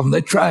every so often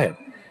they try it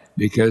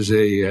because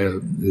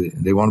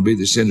they want to be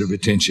the center of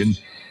attention.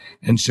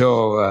 And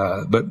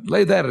so, but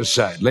lay that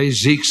aside. Lay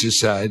Zeke's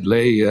aside.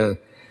 Lay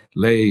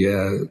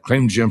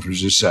Claim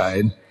Jumpers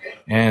aside.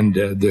 And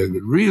the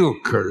real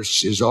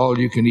curse is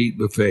all-you-can-eat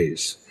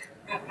buffets.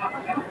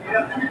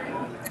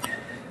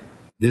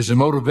 There's a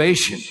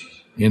motivation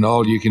in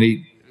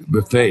all-you-can-eat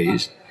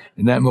buffets,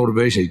 and that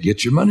motivation is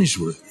get your money's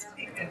worth.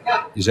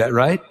 Is that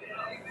right?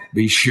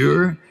 Be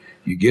sure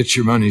you get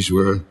your money's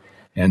worth.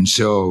 And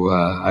so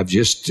I've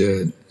just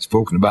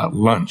spoken about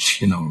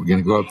lunch. We're going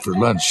to go up for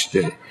lunch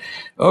today.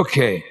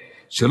 Okay,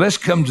 so let's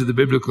come to the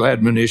biblical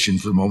admonition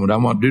for a moment. I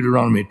want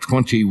Deuteronomy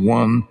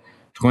 21,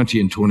 20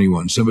 and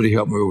 21. Somebody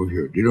help me over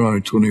here.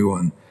 Deuteronomy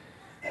 21,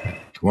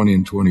 20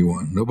 and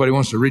 21. Nobody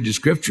wants to read the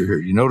scripture here.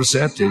 You notice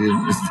that? They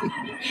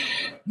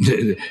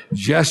didn't.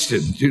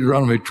 Justin,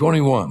 Deuteronomy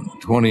 21,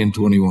 20 and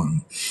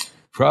 21.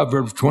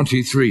 Proverbs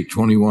 23,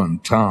 21.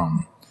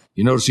 Tom.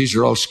 You notice these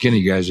are all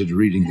skinny guys that are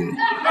reading this.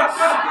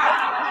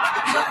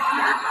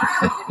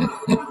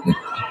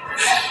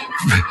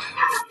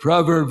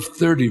 Proverbs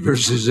 30,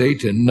 verses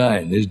 8 and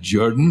 9 is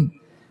Jordan.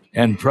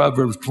 And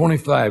Proverbs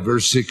 25,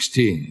 verse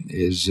 16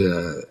 is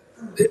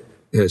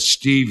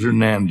Steve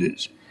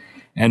Hernandez.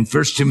 And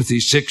 1 Timothy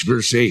 6,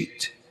 verse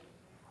 8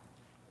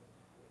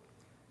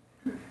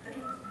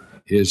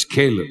 is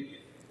Caleb.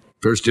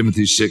 1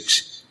 Timothy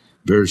 6,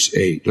 verse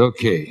 8.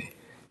 Okay,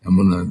 I'm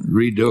going to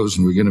read those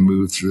and we're going to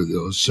move through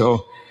those.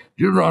 So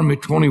Deuteronomy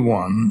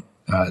 21,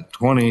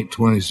 20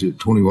 to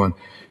 21.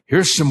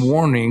 Here's some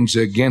warnings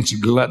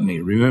against gluttony.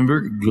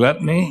 Remember,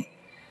 gluttony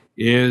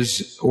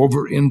is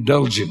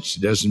overindulgence.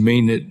 It doesn't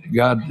mean that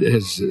God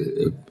has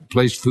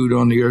placed food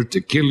on the earth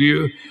to kill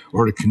you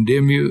or to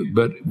condemn you,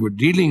 but we're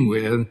dealing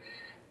with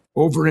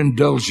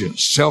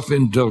overindulgence,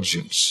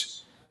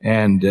 self-indulgence.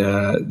 And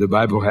the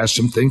Bible has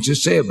some things to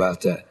say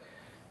about that.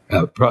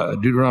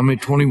 Deuteronomy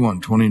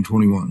 21, 20 and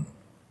 21.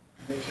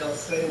 They shall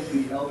say to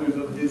the elders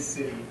of this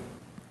city,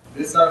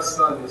 this our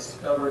son is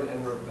stubborn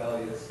and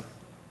rebellious.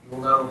 He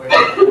will not obey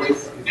the voice,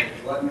 is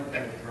a glutton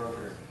and a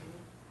drunkard.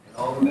 And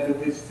all the men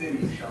of his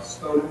city shall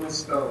stone him with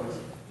stones,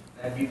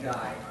 that he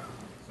die.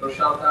 So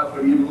shalt thou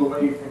put evil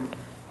away from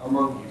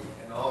among you,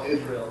 and all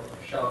Israel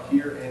shall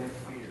hear and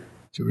fear.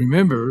 So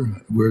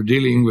remember, we're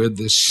dealing with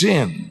the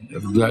sin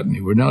of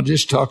gluttony. We're not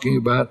just talking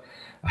about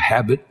a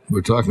habit.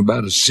 We're talking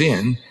about a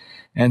sin.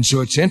 And so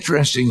it's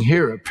interesting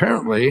here.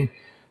 Apparently,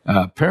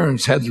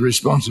 parents had the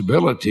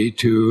responsibility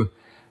to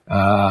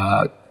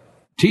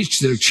teach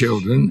their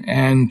children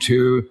and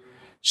to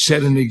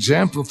set an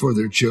example for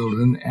their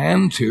children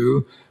and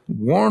to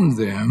warn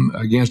them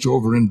against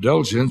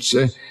overindulgence.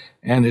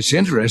 And it's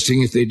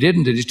interesting, if they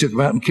didn't, they just took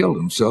them out and killed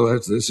them. So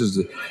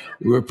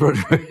we're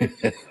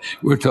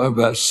talking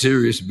about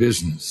serious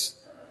business.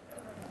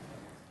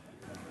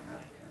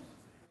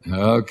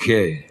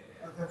 Okay.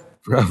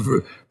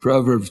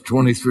 Proverbs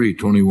 23,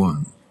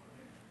 21.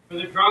 For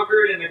the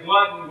drunkard and the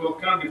glutton will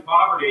come to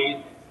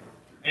poverty,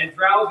 and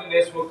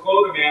drowsiness will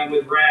clothe a man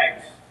with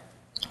rags.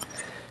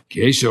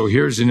 Okay, so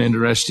here's an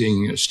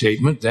interesting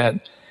statement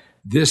that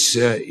this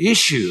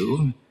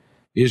issue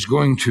is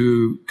going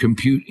to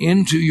compute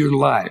into your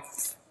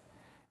life.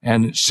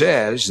 And it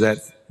says that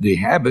the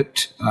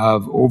habit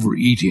of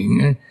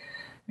overeating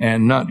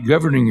and not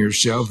governing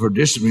yourself or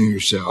disciplining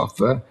yourself,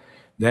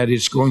 that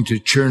it's going to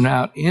churn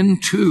out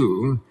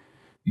into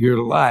your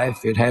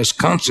life. It has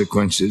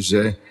consequences,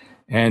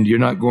 and you're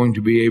not going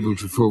to be able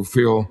to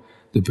fulfill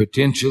the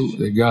potential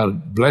that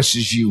God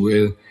blesses you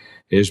with,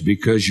 is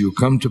because you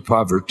come to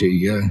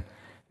poverty,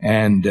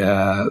 and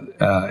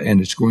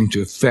it's going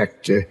to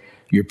affect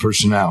your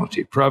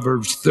personality.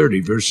 Proverbs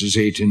 30, verses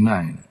 8 and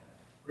 9.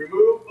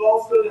 Remove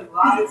falsehood and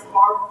lies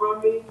far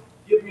from me.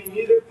 Give me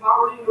neither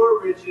poverty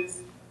nor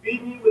riches.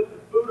 Feed me with the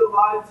food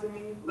allotted to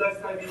me,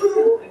 lest I be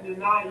full and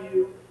deny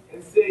you,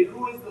 and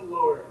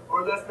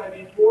lest I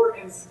be poor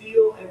and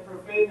steal and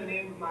profane the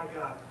name of my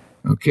God.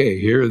 Okay,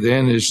 here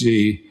then is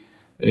the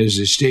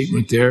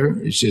statement there.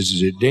 It says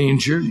it's a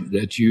danger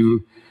that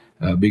you,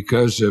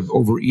 because of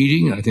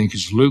overeating, I think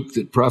it's Luke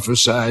that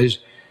prophesies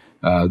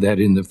that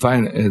in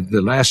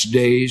the last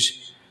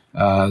days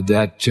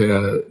that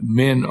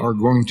men are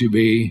going to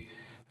be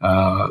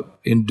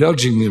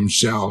indulging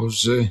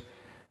themselves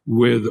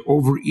with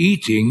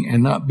overeating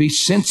and not be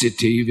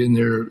sensitive in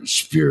their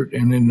spirit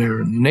and in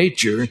their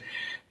nature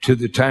to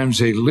the times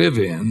they live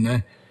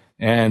in.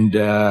 And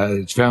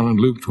it's found in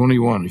Luke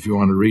 21, if you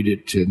want to read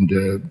it.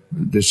 And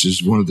this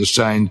is one of the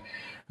signs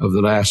of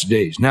the last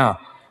days. Now,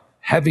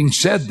 having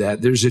said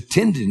that, there's a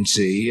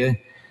tendency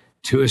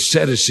to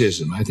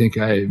asceticism. I think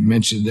I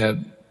mentioned that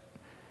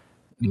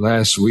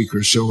last week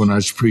or so when I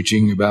was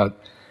preaching about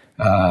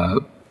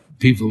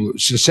people.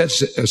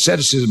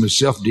 Asceticism is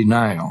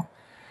self-denial.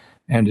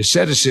 And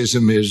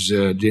asceticism is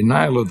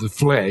denial of the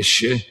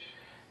flesh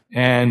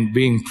and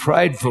being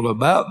prideful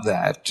about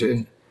that.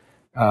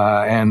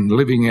 And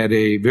living at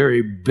a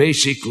very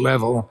basic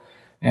level.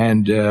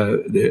 And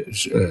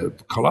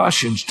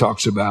Colossians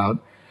talks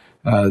about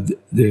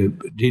the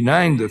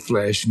denying the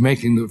flesh,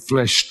 making the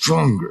flesh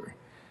stronger,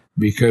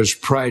 because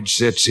pride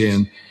sets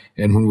in.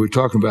 And when we're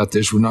talking about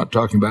this, we're not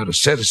talking about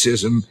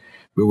asceticism,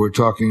 but we're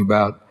talking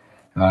about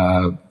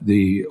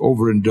the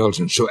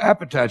overindulgence. So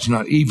appetite's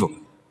not evil.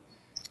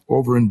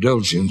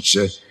 Overindulgence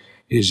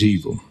is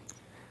evil.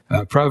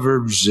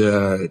 Proverbs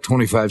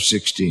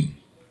 25:16.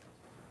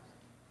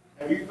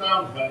 Have you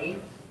found honey?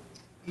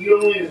 Eat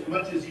only as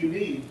much as you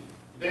need,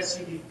 lest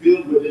you be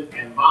filled with it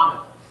and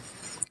vomit.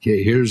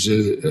 Okay, here's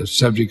a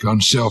subject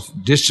on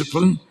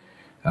self-discipline.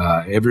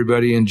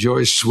 Everybody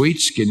enjoys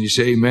sweets. Can you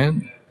say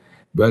amen?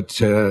 But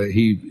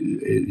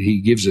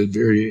he gives a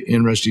very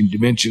interesting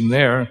dimension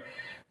there,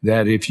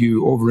 that if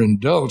you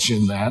overindulge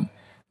in that,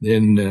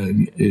 then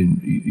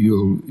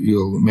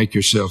you'll make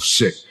yourself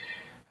sick.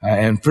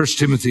 And 1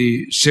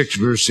 Timothy 6,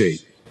 verse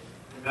 8.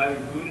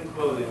 Having food and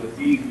clothing, with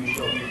these we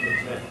shall be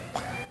content.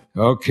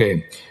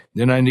 Okay,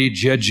 then I need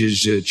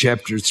Judges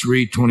chapter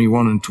 3,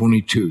 21 and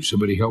 22.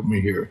 Somebody help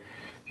me here.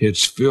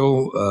 It's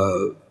Phil,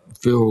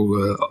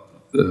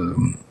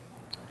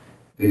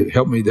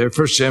 help me there.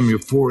 1 Samuel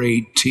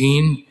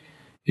 4:18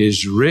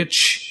 is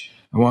Rich.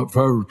 I want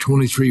Proverbs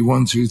 23,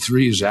 1 through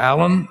 3 is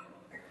Alan.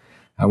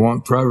 I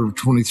want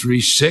Proverbs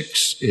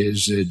 23:6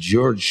 is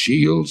George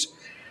Shields.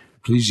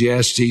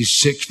 Ecclesiastes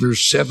 6,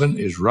 verse 7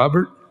 is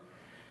Robert.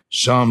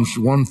 Psalms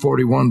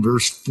 141,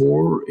 verse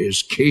 4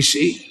 is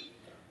Casey.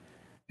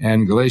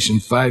 And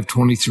Galatians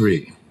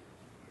 5:23.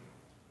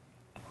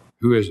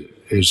 Who is it?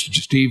 Is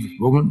Steve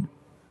Woman?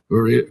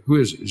 Or who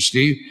is it?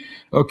 Steve?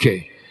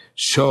 Okay.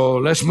 So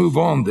let's move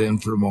on then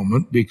for a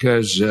moment,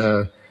 because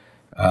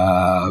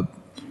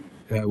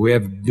we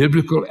have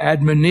biblical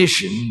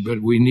admonition,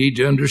 but we need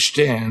to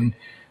understand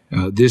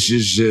this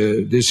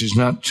is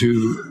not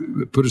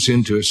to put us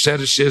into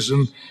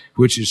asceticism,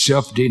 which is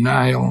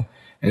self-denial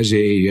as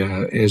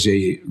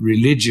a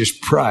religious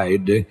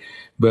pride,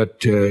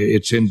 but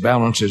it's in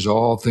balance, as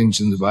all things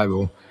in the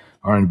Bible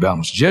are in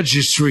balance.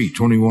 Judges 3,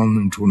 21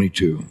 and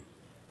 22.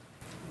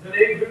 Then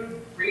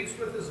Ehud reached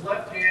with his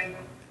left hand,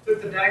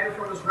 took the dagger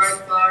from his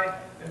right thigh,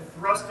 and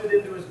thrust it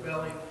into his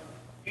belly.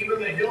 Even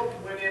the hilt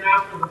went in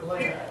after the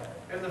blade,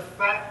 and the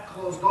fat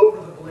closed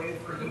over the blade,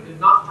 for he did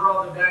not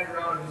draw the dagger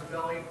out of his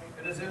belly,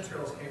 and his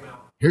entrails came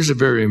out. Here's a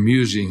very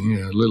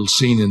amusing little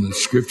scene in the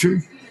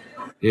scripture.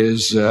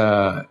 Is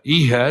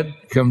Ehud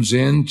comes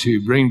in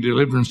to bring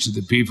deliverance to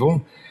the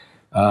people,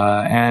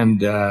 and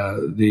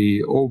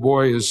the old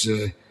boy is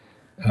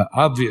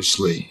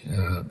obviously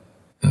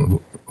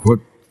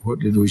what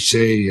did we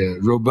say?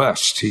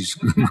 Robust. He's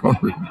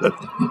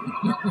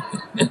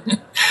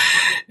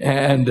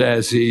and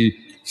as he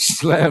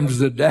slams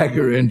the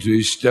dagger into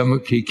his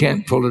stomach, he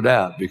can't pull it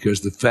out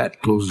because the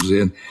fat closes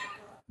in.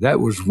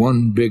 That was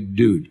one big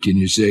dude. Can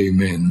you say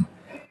amen?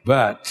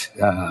 But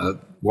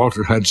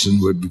Walter Hudson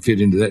would fit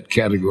into that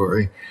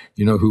category.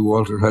 You know who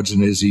Walter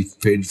Hudson is? He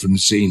faded from the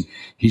scene.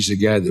 He's the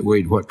guy that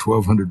weighed,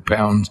 1,200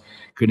 pounds,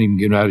 couldn't even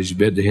get out of his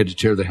bed. They had to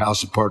tear the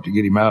house apart to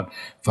get him out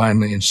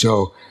finally. And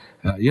so,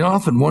 I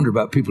often wonder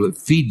about people that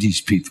feed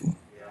these people.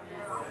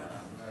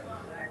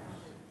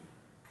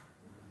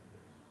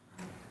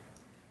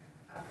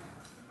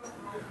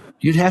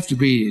 You'd have to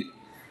be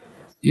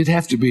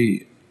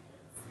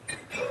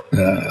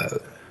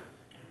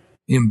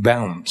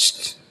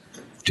imbalanced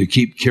to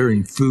keep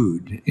carrying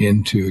food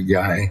into a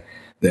guy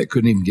that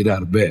couldn't even get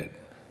out of bed.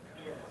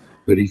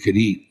 But he could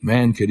eat.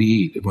 Man could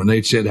eat. When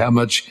they said how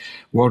much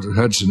Walter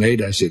Hudson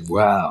ate, I said,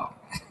 wow.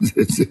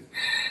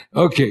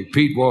 Okay,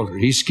 Pete Walter,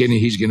 he's skinny.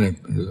 He's going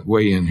to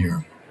weigh in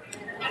here.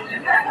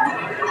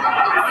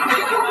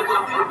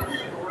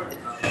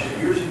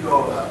 Years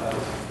ago,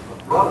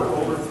 a brother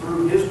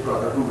overthrew his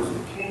brother, who was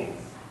the king,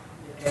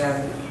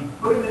 and he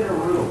put him in a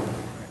room,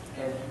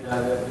 and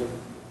the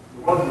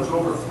one who was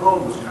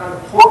overthrown was kind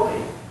of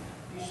portly.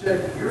 He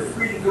said, "You're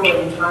free to go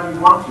anytime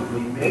you want to," but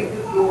he made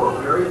the door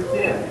very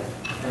thin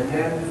And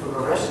then for the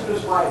rest of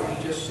his life, he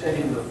just sent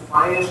him the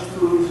finest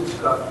foods and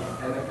stuff,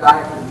 and the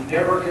guy could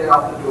never get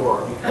out the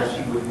door because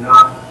he would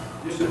not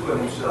discipline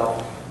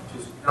himself to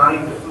not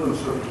eat the food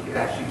so that he could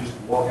actually just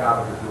walk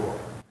out of the door.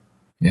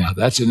 Yeah,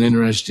 that's an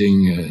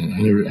interesting,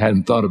 I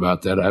hadn't thought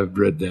about that. I've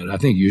read that. I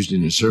think used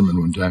in a sermon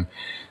one time,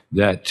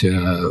 that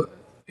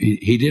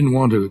he didn't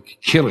want to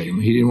kill him.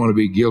 He didn't want to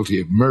be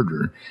guilty of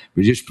murder.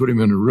 We just put him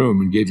in a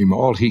room and gave him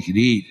all he could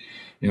eat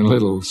in a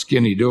little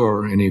skinny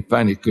door, and he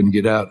finally couldn't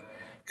get out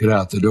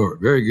the door.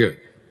 Very good.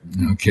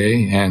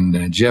 Okay,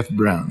 and Jeff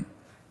Brown.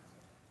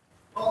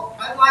 Well,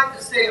 I'd like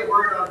to say a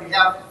word on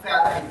behalf of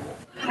fat people.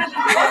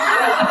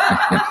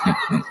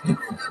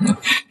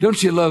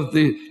 Don't you love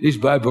these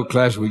Bible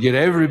classes?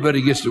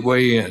 Everybody gets to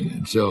weigh in,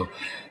 and so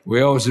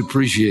we always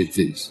appreciate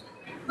these.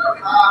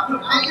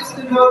 I used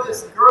to know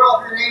this girl.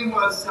 Her name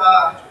was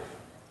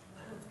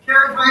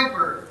Karen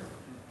Heinberg.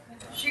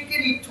 She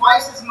could eat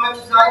twice as much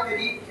as I could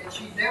eat, and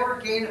she'd never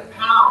gain a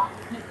pound.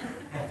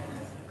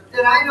 But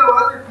then I know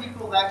other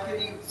people that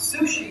could eat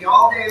sushi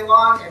all day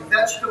long and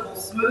vegetable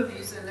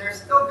smoothies, and they're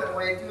still going to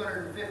weigh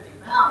 250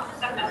 pounds.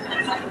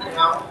 You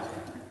know?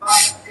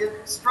 But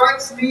it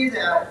strikes me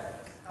that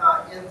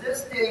in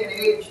this day and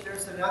age,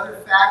 there's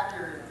another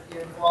factor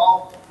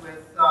involved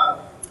with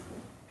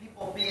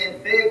people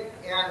being big,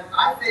 and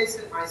I face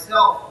it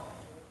myself.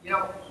 You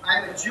know,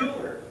 I'm a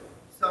jeweler,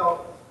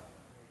 so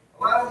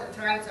a lot of the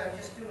times I'm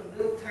just doing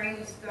little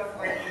tiny stuff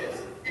like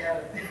this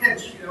at a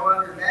bench, you know,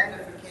 under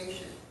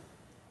magnification.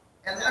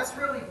 And that's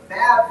really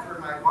bad for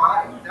my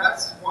body.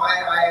 That's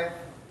why I've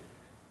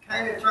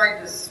kind of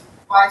tried to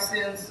spice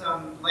in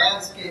some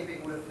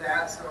landscaping with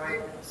that so I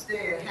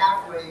stay in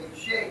halfway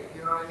shape,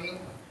 you know what I mean?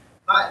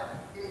 But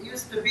it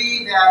used to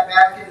be that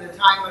back in the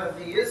time of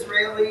the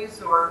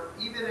Israelis, or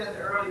even in the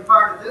early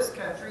part of this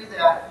country,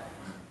 that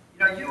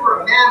you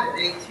were a man at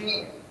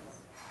 18.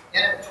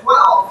 And at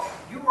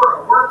 12, you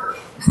were a worker.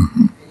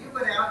 And you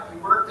went out, you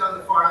worked on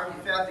the farm, you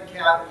fed the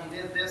cattle, you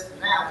did this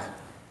and that.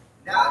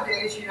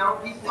 Nowadays,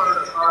 people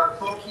are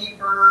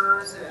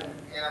bookkeepers and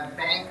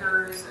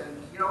bankers, and,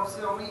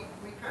 so we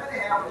kind of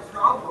have a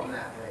problem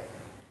that way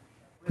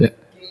with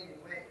gaining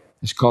weight.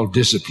 It's called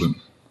discipline.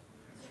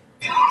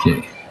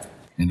 Okay.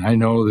 And I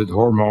know that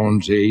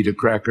hormones, they eat a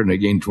cracker and they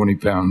gain 20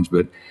 pounds,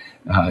 but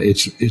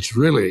it's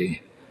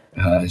really,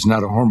 it's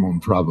not a hormone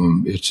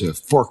problem, it's a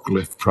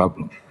forklift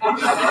problem.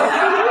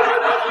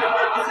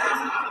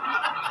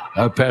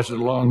 I've passed a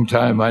long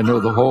time. I know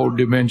the whole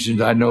dimensions.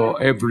 I know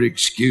every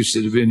excuse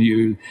that has been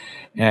used,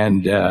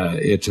 and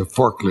it's a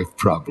forklift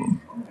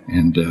problem.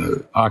 And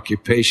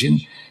occupation,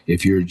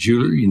 if you're a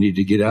jeweler, you need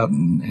to get out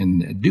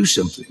and do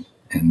something,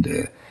 and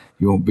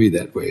you won't be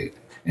that way.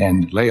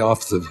 And lay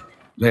off the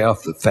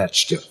fat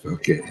stuff.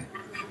 Okay,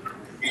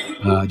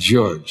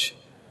 George.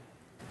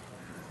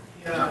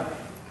 Yeah,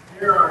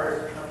 here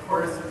are, of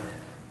course.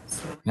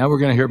 Now we're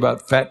going to hear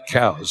about fat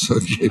cows.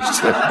 Okay.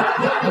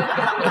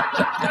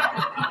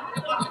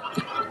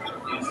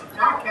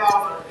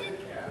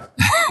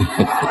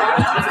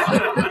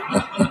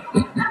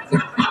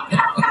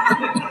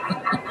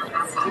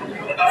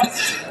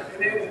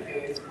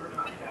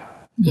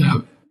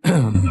 Yeah. But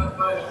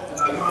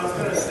I was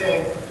going to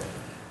say,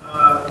 when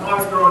I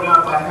was growing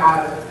up, I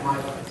had my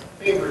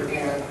favorite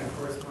aunt, and of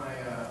course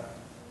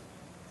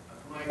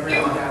my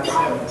grandma had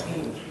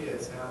 17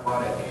 kids, had a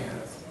lot of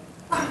aunts.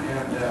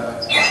 And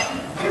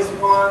this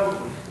one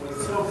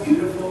was so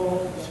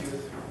beautiful. She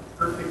was a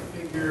perfect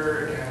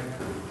figure and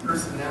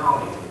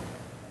personality.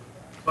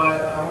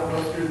 But I won't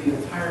go through the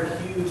entire the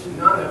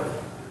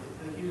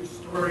huge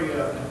story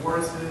of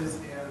divorces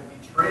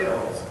and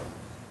betrayals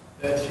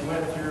that she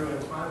went through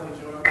and finally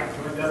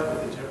joined up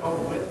with the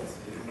Jehovah's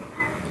Witnesses.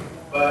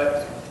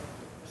 But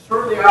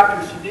shortly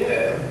after she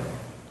did,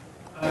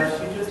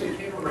 she just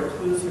became a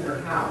recluse in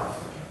her house.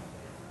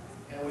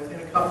 And within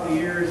a couple of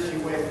years, she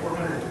weighed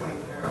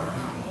 420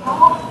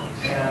 pounds.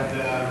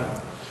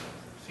 And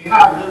she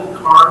had a little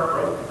car,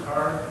 broke the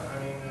car. I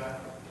mean,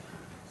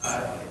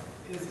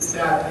 it's a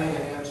sad thing.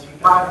 And she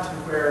got to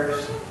where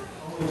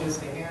only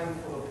just a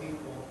handful of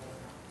people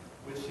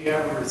would she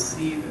ever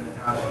receive in the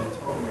house. She was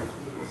totally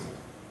recluse.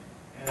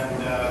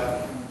 And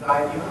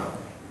died young.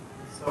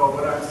 So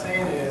what I'm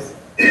saying is,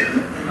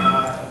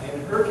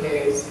 in her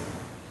case,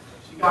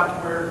 she got to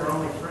where her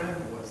only friend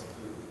was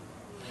food.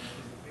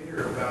 She's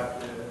bitter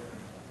about the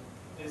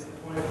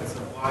disappointments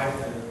of life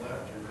that had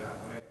left her that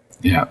way.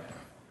 Yeah.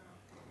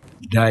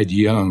 Died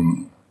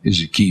young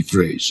is a key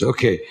phrase.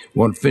 Okay,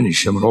 want to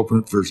finish. I'm going to open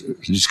it for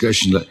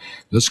discussion.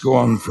 Let's go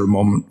on for a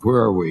moment. Where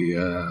are we?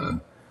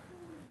 1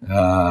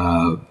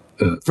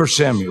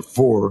 Samuel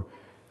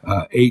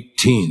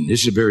 4:18.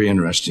 This is a very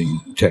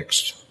interesting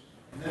text.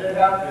 And then it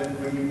happened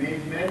when you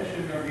made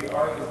mention of the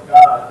ark of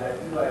God that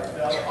Eli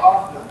fell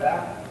off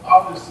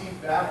the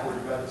seat backward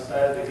by the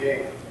side of the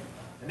gate,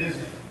 and his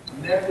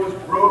neck was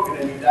broken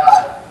and he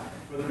died.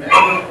 For the man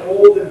was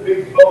old and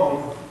big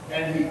boned,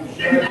 and he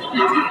shed.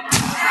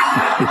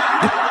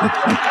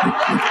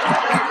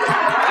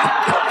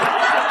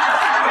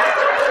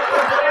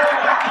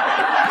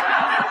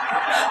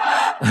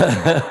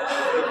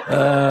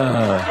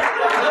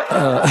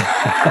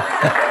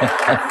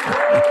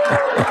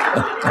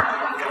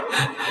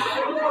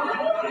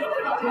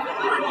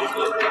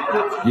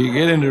 you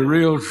get into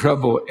real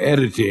trouble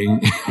editing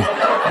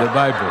the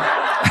Bible.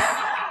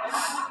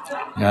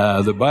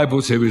 The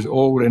Bible said he was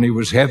old and he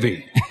was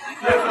heavy.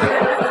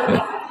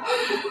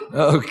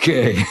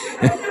 Okay.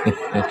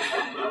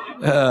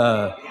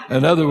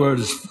 In other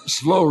words,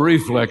 slow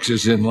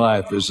reflexes in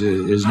life is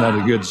not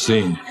a good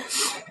scene.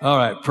 All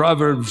right,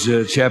 Proverbs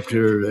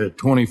chapter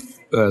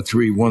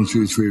 23, 1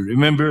 through 3.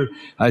 Remember,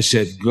 I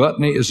said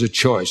gluttony is a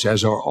choice,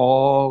 as are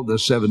all the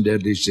 7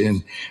 deadly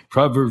sins.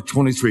 Proverbs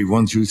 23,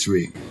 1 through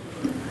 3.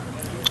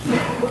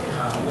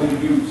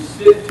 When you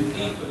sit to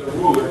eat with a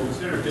ruler,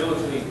 consider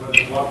diligently what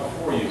is brought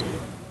before you.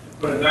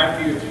 Put a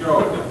knife to your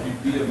throat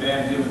if you be a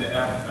man given to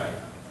appetite.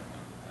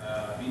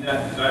 Be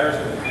not desirous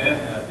of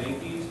the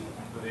dainties,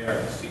 for they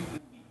are deceitful.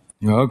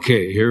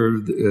 Okay, here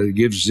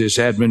gives this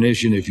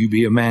admonition: if you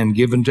be a man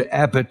given to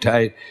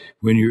appetite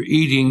when you're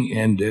eating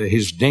and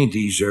his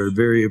dainties are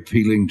very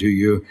appealing to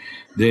you,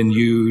 then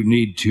you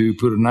need to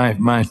put a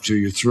knife to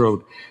your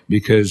throat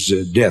because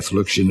death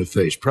looks you in the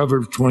face.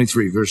 Proverbs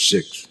 23, verse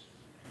 6.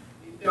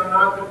 Eat thou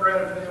not the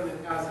bread of him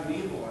that has an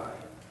evil eye,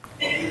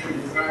 and you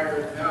desire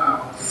it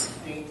now, his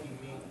dainty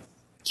means.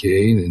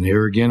 Okay, then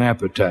here again,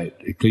 appetite.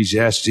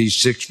 Ecclesiastes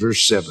 6,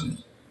 verse 7.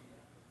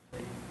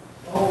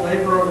 All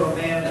labor of a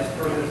man is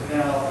for his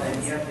mouth,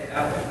 and yet the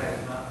appetite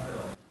is not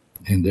filled.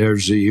 And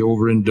there's the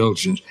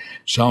overindulgence.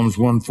 Psalms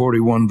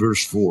 141,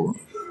 verse 4.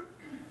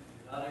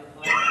 Not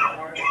incline thy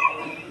heart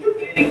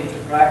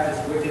to practice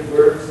wicked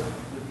works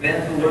with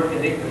men who work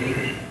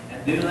iniquity,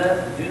 and do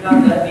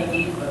not let me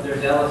eat of their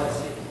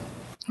delicacy.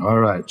 All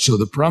right, so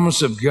the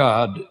promise of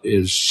God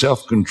is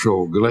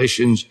self-control.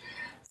 Galatians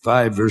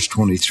 5, verse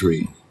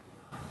 23.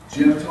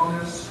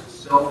 Gentleness,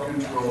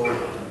 self-control,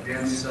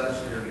 against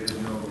such there is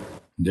no law.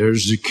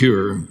 There's the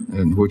cure,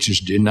 and which is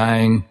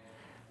denying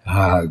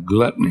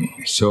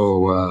gluttony.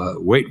 So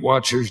Weight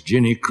Watchers,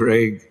 Jenny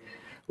Craig,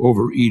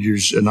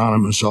 Overeaters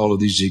Anonymous, all of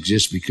these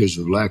exist because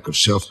of lack of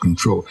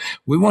self-control.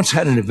 We once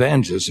had an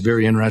evangelist, a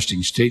very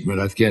interesting statement.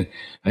 I think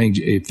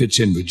it fits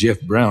in with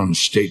Jeff Brown's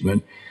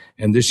statement.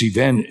 And this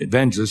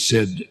evangelist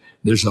said,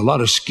 there's a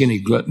lot of skinny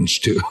gluttons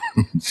too.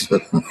 So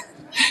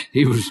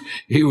he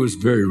was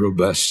very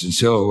robust. And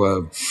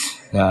so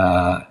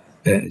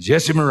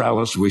Jesse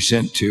Morales we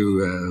sent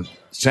to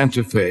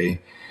Santa Fe,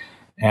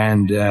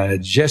 and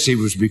Jesse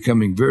was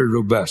becoming very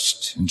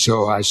robust. And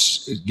so I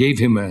gave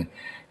him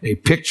a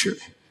picture,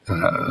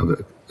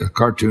 a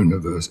cartoon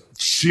of a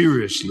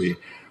seriously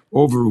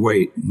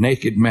overweight,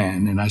 naked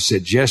man. And I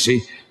said,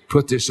 Jesse,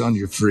 put this on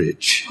your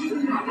fridge.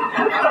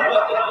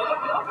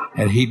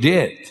 And he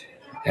did.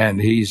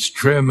 And he's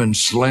trim and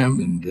slim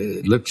and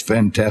looks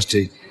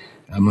fantastic.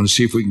 I'm going to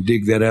see if we can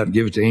dig that out and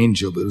give it to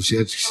Angel. But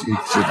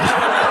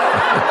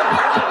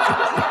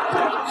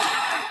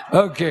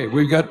okay,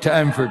 we've got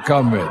time for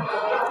comment.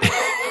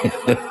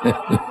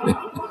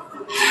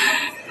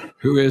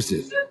 Who is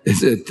it?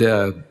 Is it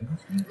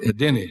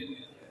Denny?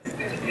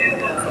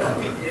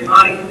 In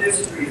my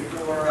industry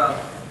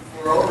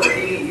for over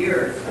 80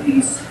 years,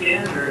 the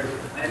standard,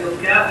 I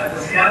built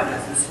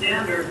cabinets, the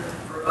standard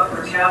for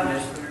upper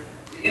cabinets,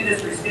 the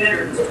industry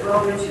standard was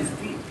 12 inches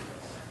deep.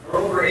 For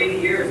over 80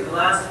 years, in the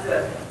last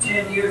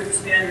 10 years, the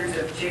standards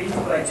have changed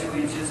by 2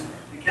 inches.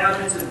 The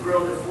cabinets have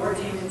grown to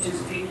 14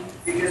 inches deep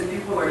because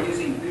people are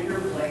using bigger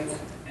plates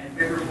and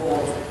bigger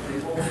bowls. They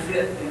won't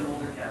fit in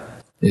older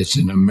cabinets. It's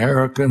an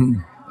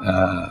American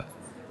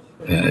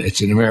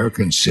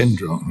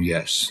syndrome,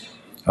 yes.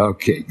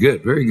 Okay,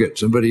 good, very good.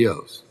 Somebody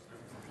else.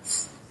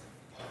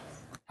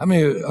 How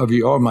many of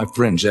you are my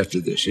friends after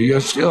this? Are you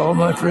still all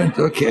my friends?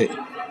 Okay.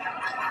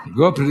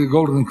 Go up to the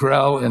Golden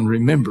Corral and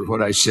remember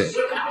what I said.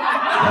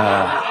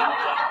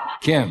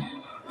 Ken.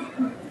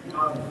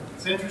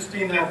 It's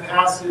interesting that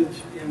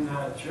passage in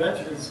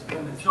Judges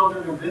when the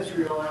children of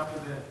Israel, after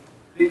the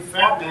big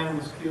fat man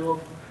was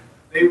killed,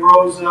 they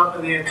rose up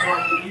and they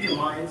attacked the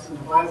Edomites, and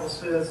the Bible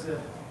says that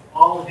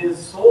all of his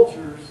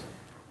soldiers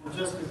were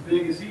just as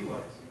big as he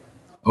was.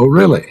 Oh,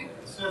 really?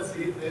 It says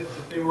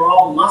that they were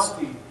all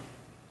lusty.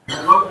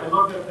 I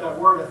looked at that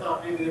word, I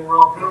thought maybe they were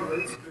all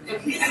perverts.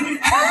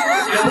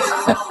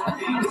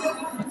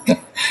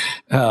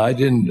 I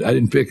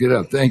didn't pick it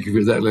up. Thank you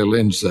for that little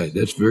insight.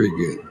 That's very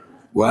good.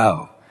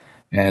 Wow.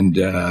 And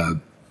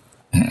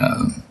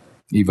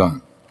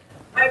Yvonne.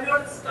 I've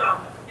noticed,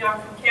 I'm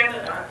from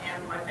Canada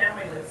and my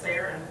family lives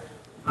there, and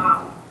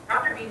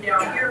after being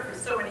down here for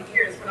so many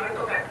years, when I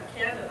go back to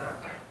Canada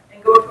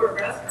and go to a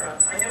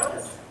restaurant, I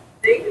notice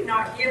they do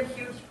not give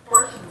huge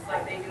portions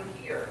like they do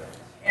here.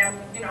 And,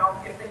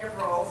 if they have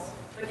rolls,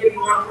 they'll give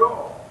you one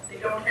roll. They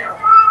don't have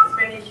as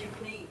many as you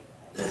can eat.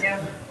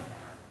 And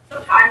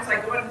sometimes I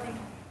go and think,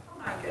 oh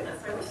my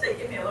goodness, I wish they'd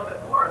give me a little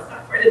bit more. It's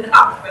not quite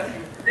enough, but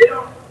they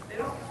don't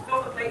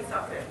fill the plates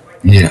up there.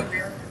 Like they do in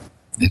America.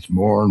 It's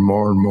more and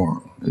more and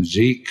more.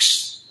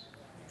 Zeke's,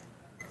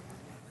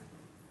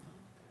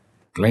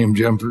 claim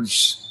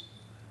jumpers.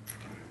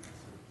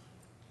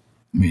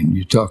 I mean,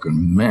 you're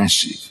talking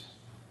massive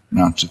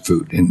amounts of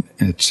food, and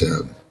it's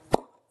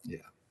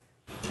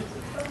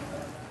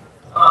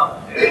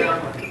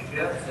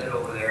Jeff said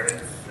over there,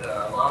 it's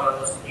a lot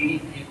of us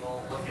eating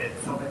people look at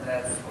something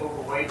that's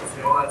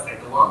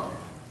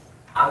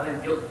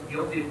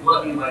guilty of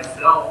gluttony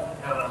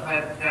myself, having a high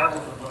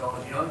metabolism when I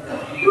was younger,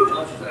 eating as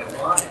much as I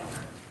wanted,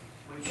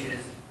 which is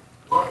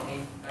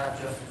gluttony, not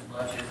just as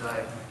much as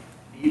I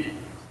needed.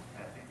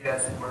 I think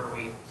that's where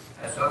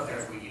as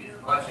Southerners, we eat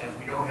as much, and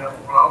we don't have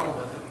a problem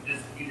with it. We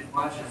just eat as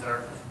much as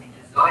we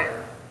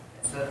desire,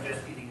 instead of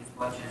just eating as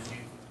much as you.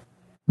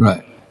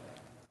 Right.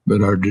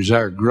 But our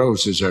desire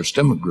grows as our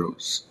stomach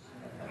grows.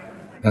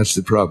 That's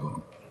the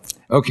problem.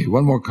 Okay,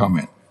 one more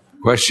comment.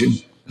 Question,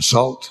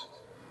 assault.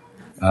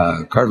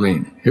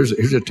 Carlene, here's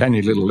a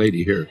tiny little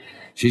lady here.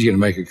 She's going to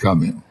make a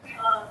comment.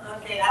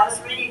 Okay, I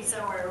was reading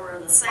somewhere where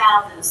the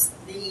South is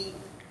the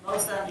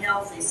most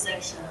unhealthy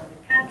section of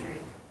the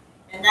country.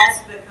 And that's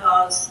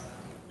because,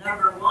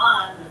 number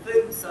one, the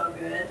food's so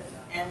good,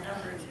 and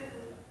number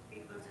two,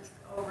 people just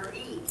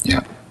overeat. Yeah.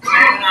 And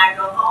when I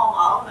go home,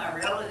 all my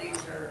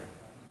relatives are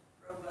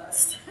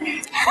robust.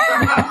 and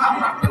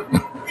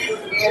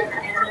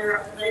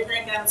they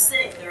think I'm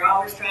sick. They're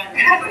always trying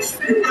to push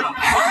food on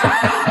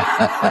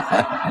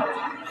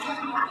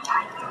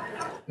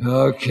me.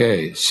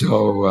 Okay,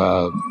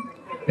 so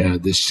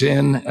the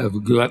sin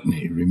of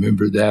gluttony,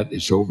 remember that,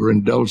 it's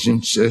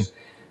overindulgence,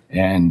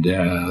 and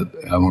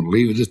I want to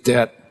leave it at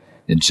that.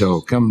 And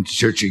so come to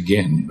church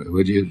again,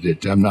 would you?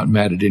 That I'm not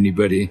mad at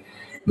anybody,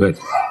 but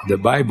the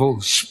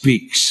Bible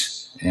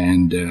speaks,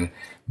 and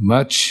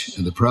much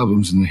of the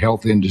problems in the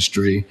health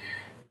industry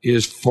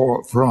is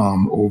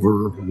from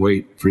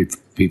overweight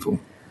people.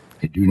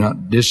 They do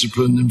not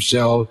discipline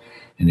themselves,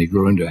 and they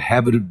grow into a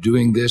habit of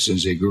doing this.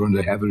 As they grow into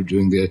a habit of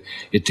doing that,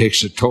 it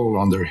takes a toll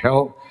on their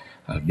health.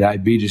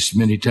 Diabetes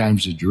many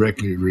times is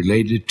directly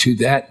related to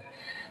that.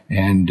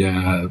 And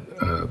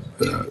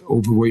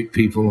overweight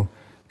people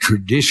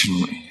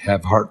traditionally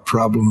have heart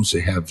problems.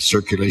 They have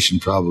circulation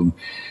problems.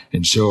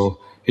 And so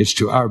it's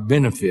to our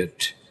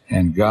benefit.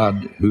 And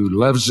God, who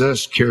loves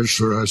us, cares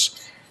for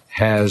us,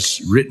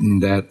 has written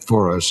that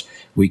for us.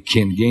 We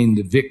can gain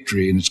the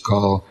victory, and it's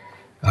called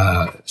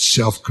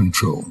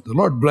self-control. The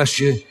Lord bless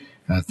you.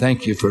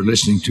 Thank you for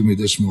listening to me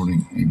this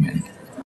morning. Amen.